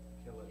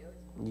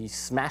 You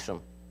smash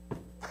them.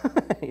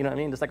 You know what I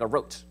mean? Just like a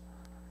roach.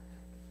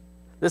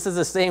 This is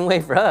the same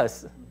way for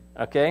us,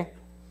 okay?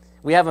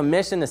 We have a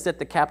mission to set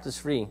the captives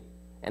free.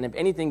 And if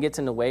anything gets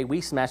in the way,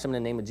 we smash them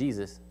in the name of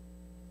Jesus,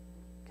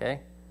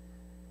 okay?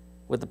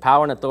 With the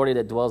power and authority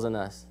that dwells in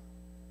us.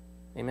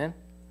 Amen?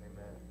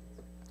 Amen.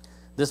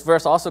 This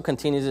verse also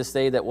continues to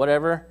say that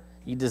whatever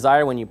you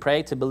desire when you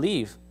pray, to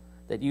believe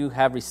that you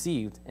have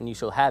received and you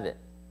shall have it.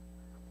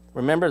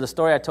 Remember the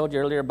story I told you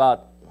earlier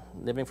about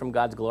living from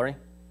God's glory?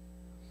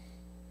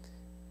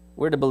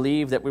 We're to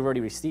believe that we've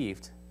already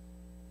received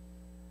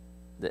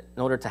that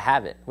in order to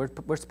have it.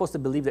 We're supposed to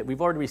believe that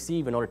we've already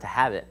received in order to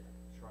have it.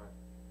 That's right.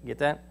 You get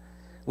that?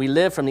 We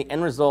live from the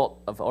end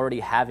result of already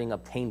having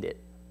obtained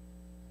it.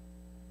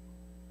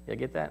 You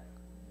get that?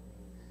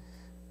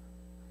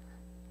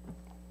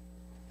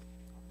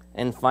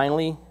 And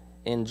finally,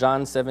 in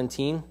John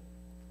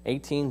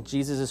 17:18,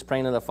 Jesus is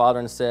praying to the Father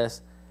and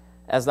says,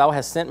 as thou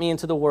hast sent me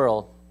into the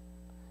world,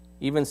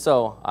 even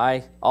so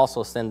I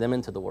also send them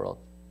into the world.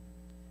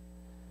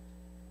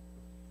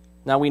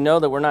 Now, we know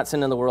that we're not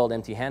sent in the world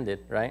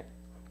empty-handed, right?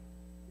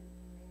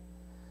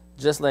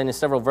 Just like in the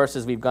several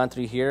verses we've gone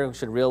through here, we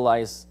should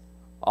realize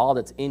all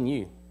that's in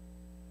you,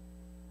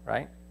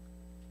 right?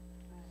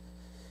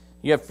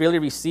 You have freely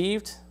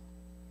received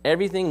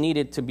everything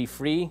needed to be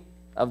free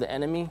of the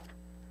enemy,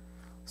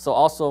 so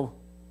also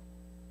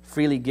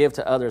freely give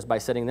to others by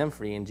setting them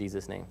free in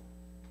Jesus' name,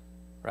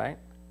 right?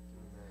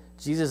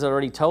 Jesus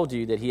already told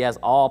you that he has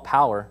all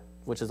power,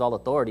 which is all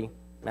authority,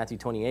 Matthew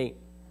 28,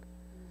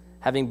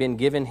 having been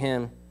given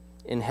him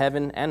in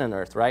heaven and on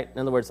earth, right?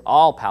 In other words,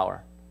 all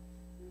power.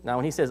 Now,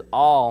 when he says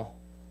all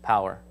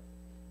power,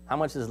 how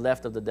much is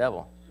left of the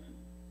devil?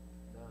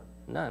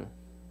 None.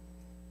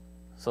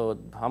 So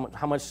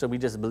how much should we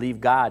just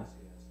believe God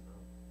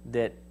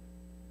that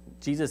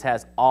Jesus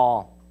has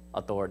all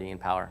authority and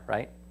power,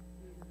 right?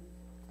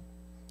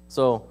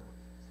 So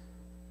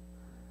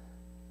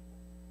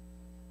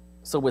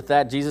with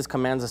that, Jesus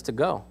commands us to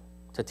go,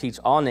 to teach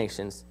all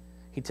nations.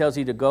 He tells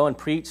you to go and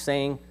preach,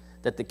 saying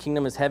that the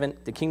kingdom of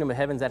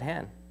heaven's at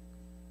hand,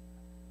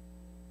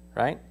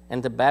 right?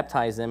 And to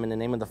baptize them in the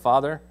name of the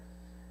Father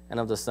and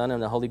of the Son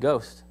and the Holy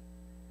Ghost.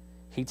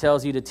 He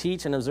tells you to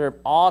teach and observe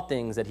all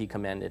things that he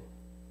commanded,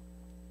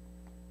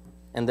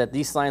 and that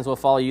these signs will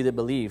follow you that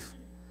believe.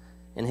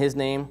 In his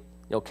name,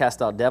 you'll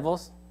cast out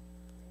devils.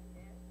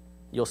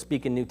 You'll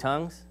speak in new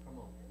tongues.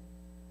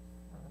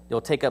 You'll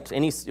take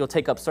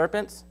up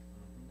serpents.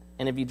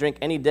 And if you drink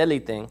any deadly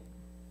thing,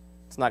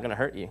 it's not going to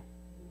hurt you.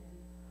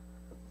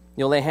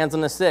 You'll lay hands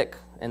on the sick,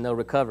 and they'll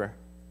recover.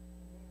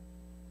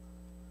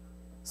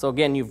 So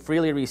again, you've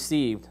freely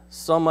received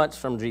so much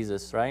from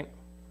Jesus, right?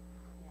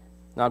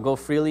 Now go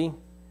freely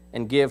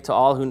and give to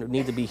all who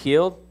need to be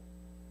healed.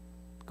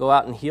 Go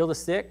out and heal the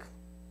sick.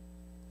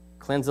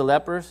 Cleanse the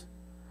lepers,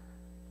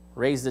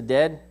 raise the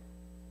dead,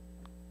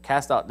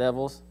 cast out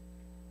devils,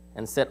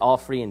 and set all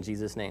free in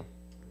Jesus' name.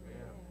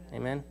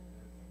 Amen.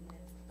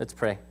 Let's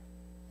pray.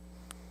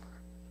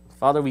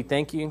 Father, we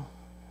thank you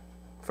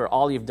for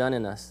all you've done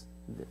in us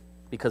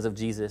because of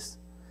Jesus.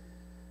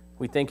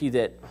 We thank you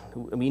that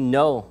we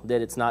know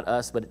that it's not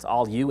us, but it's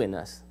all you in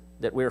us,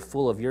 that we're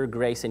full of your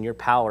grace and your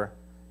power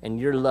and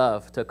your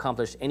love to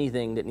accomplish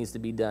anything that needs to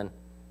be done.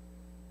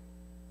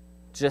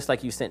 Just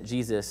like you sent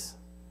Jesus,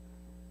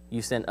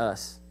 you sent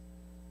us.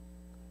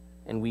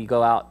 And we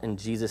go out in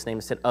Jesus' name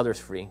and set others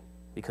free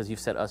because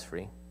you've set us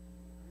free.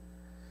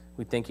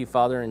 We thank you,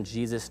 Father, in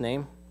Jesus'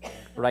 name.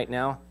 Right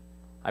now,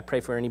 I pray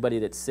for anybody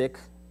that's sick.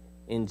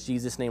 In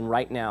Jesus' name,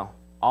 right now.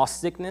 All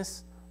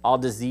sickness, all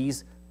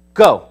disease,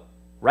 go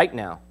right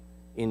now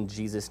in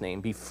Jesus'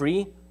 name. Be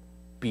free,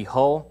 be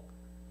whole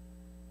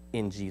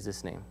in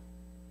Jesus' name.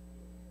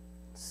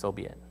 So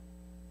be it.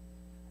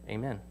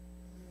 Amen.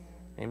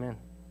 Amen.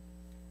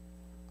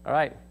 All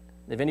right.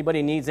 If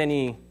anybody needs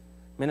any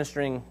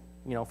ministering,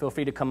 feel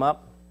free to come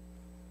up.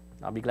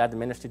 I'll be glad to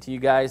minister to you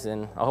guys.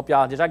 And I hope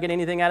did y'all get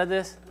anything out of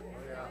this?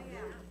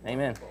 Yeah.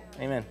 Amen.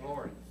 Amen.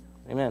 Lord.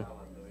 Amen.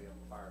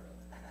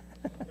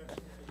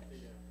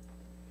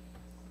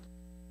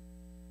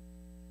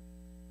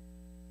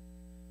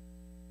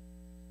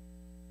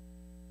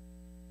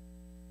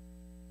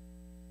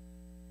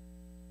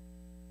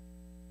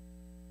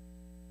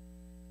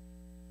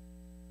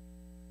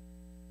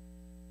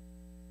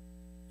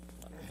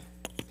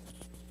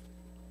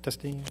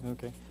 Testing,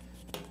 okay.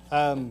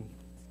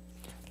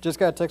 Just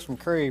got a text from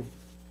Curry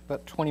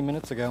about 20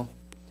 minutes ago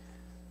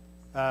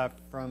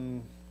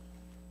from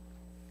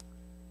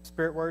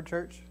Spirit Word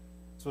Church.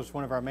 This was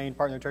one of our main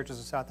partner churches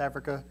in South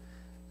Africa.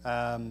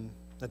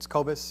 That's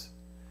Cobus.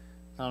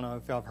 I don't know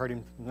if y'all have heard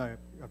him. No,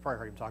 I've probably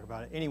heard him talk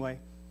about it. Anyway,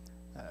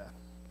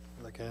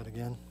 look at it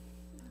again.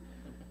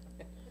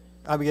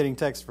 I'll be getting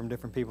texts from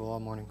different people all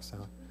morning, so.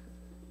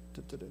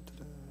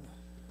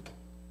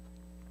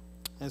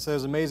 It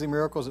says, amazing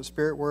miracles at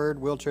Spirit Word,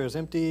 wheelchairs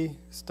empty,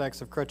 stacks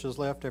of crutches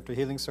left after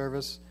healing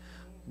service,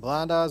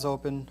 blind eyes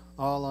open,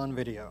 all on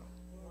video.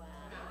 Wow.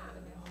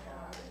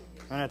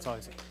 And that's all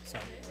he said.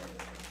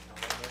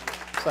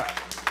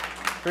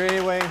 So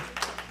anyway,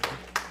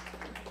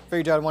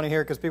 figured y'all want to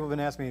hear it because people have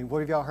been asking me, what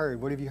have y'all heard?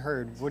 What have you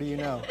heard? What do you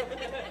know?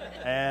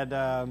 And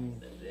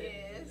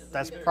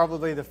that's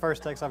probably the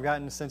first text I've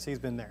gotten since he's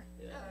been there.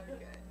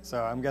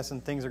 So I'm guessing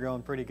things are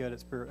going pretty good at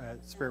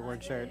Spirit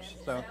Word Church.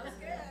 So.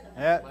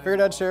 Yeah,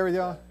 figured I'd share with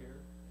y'all.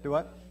 Do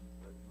what?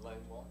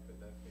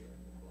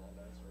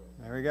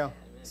 There we go.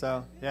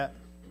 So, yeah.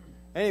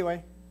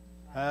 Anyway,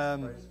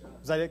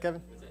 is that it,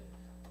 Kevin?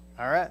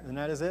 All right, then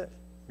that is it.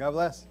 God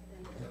bless.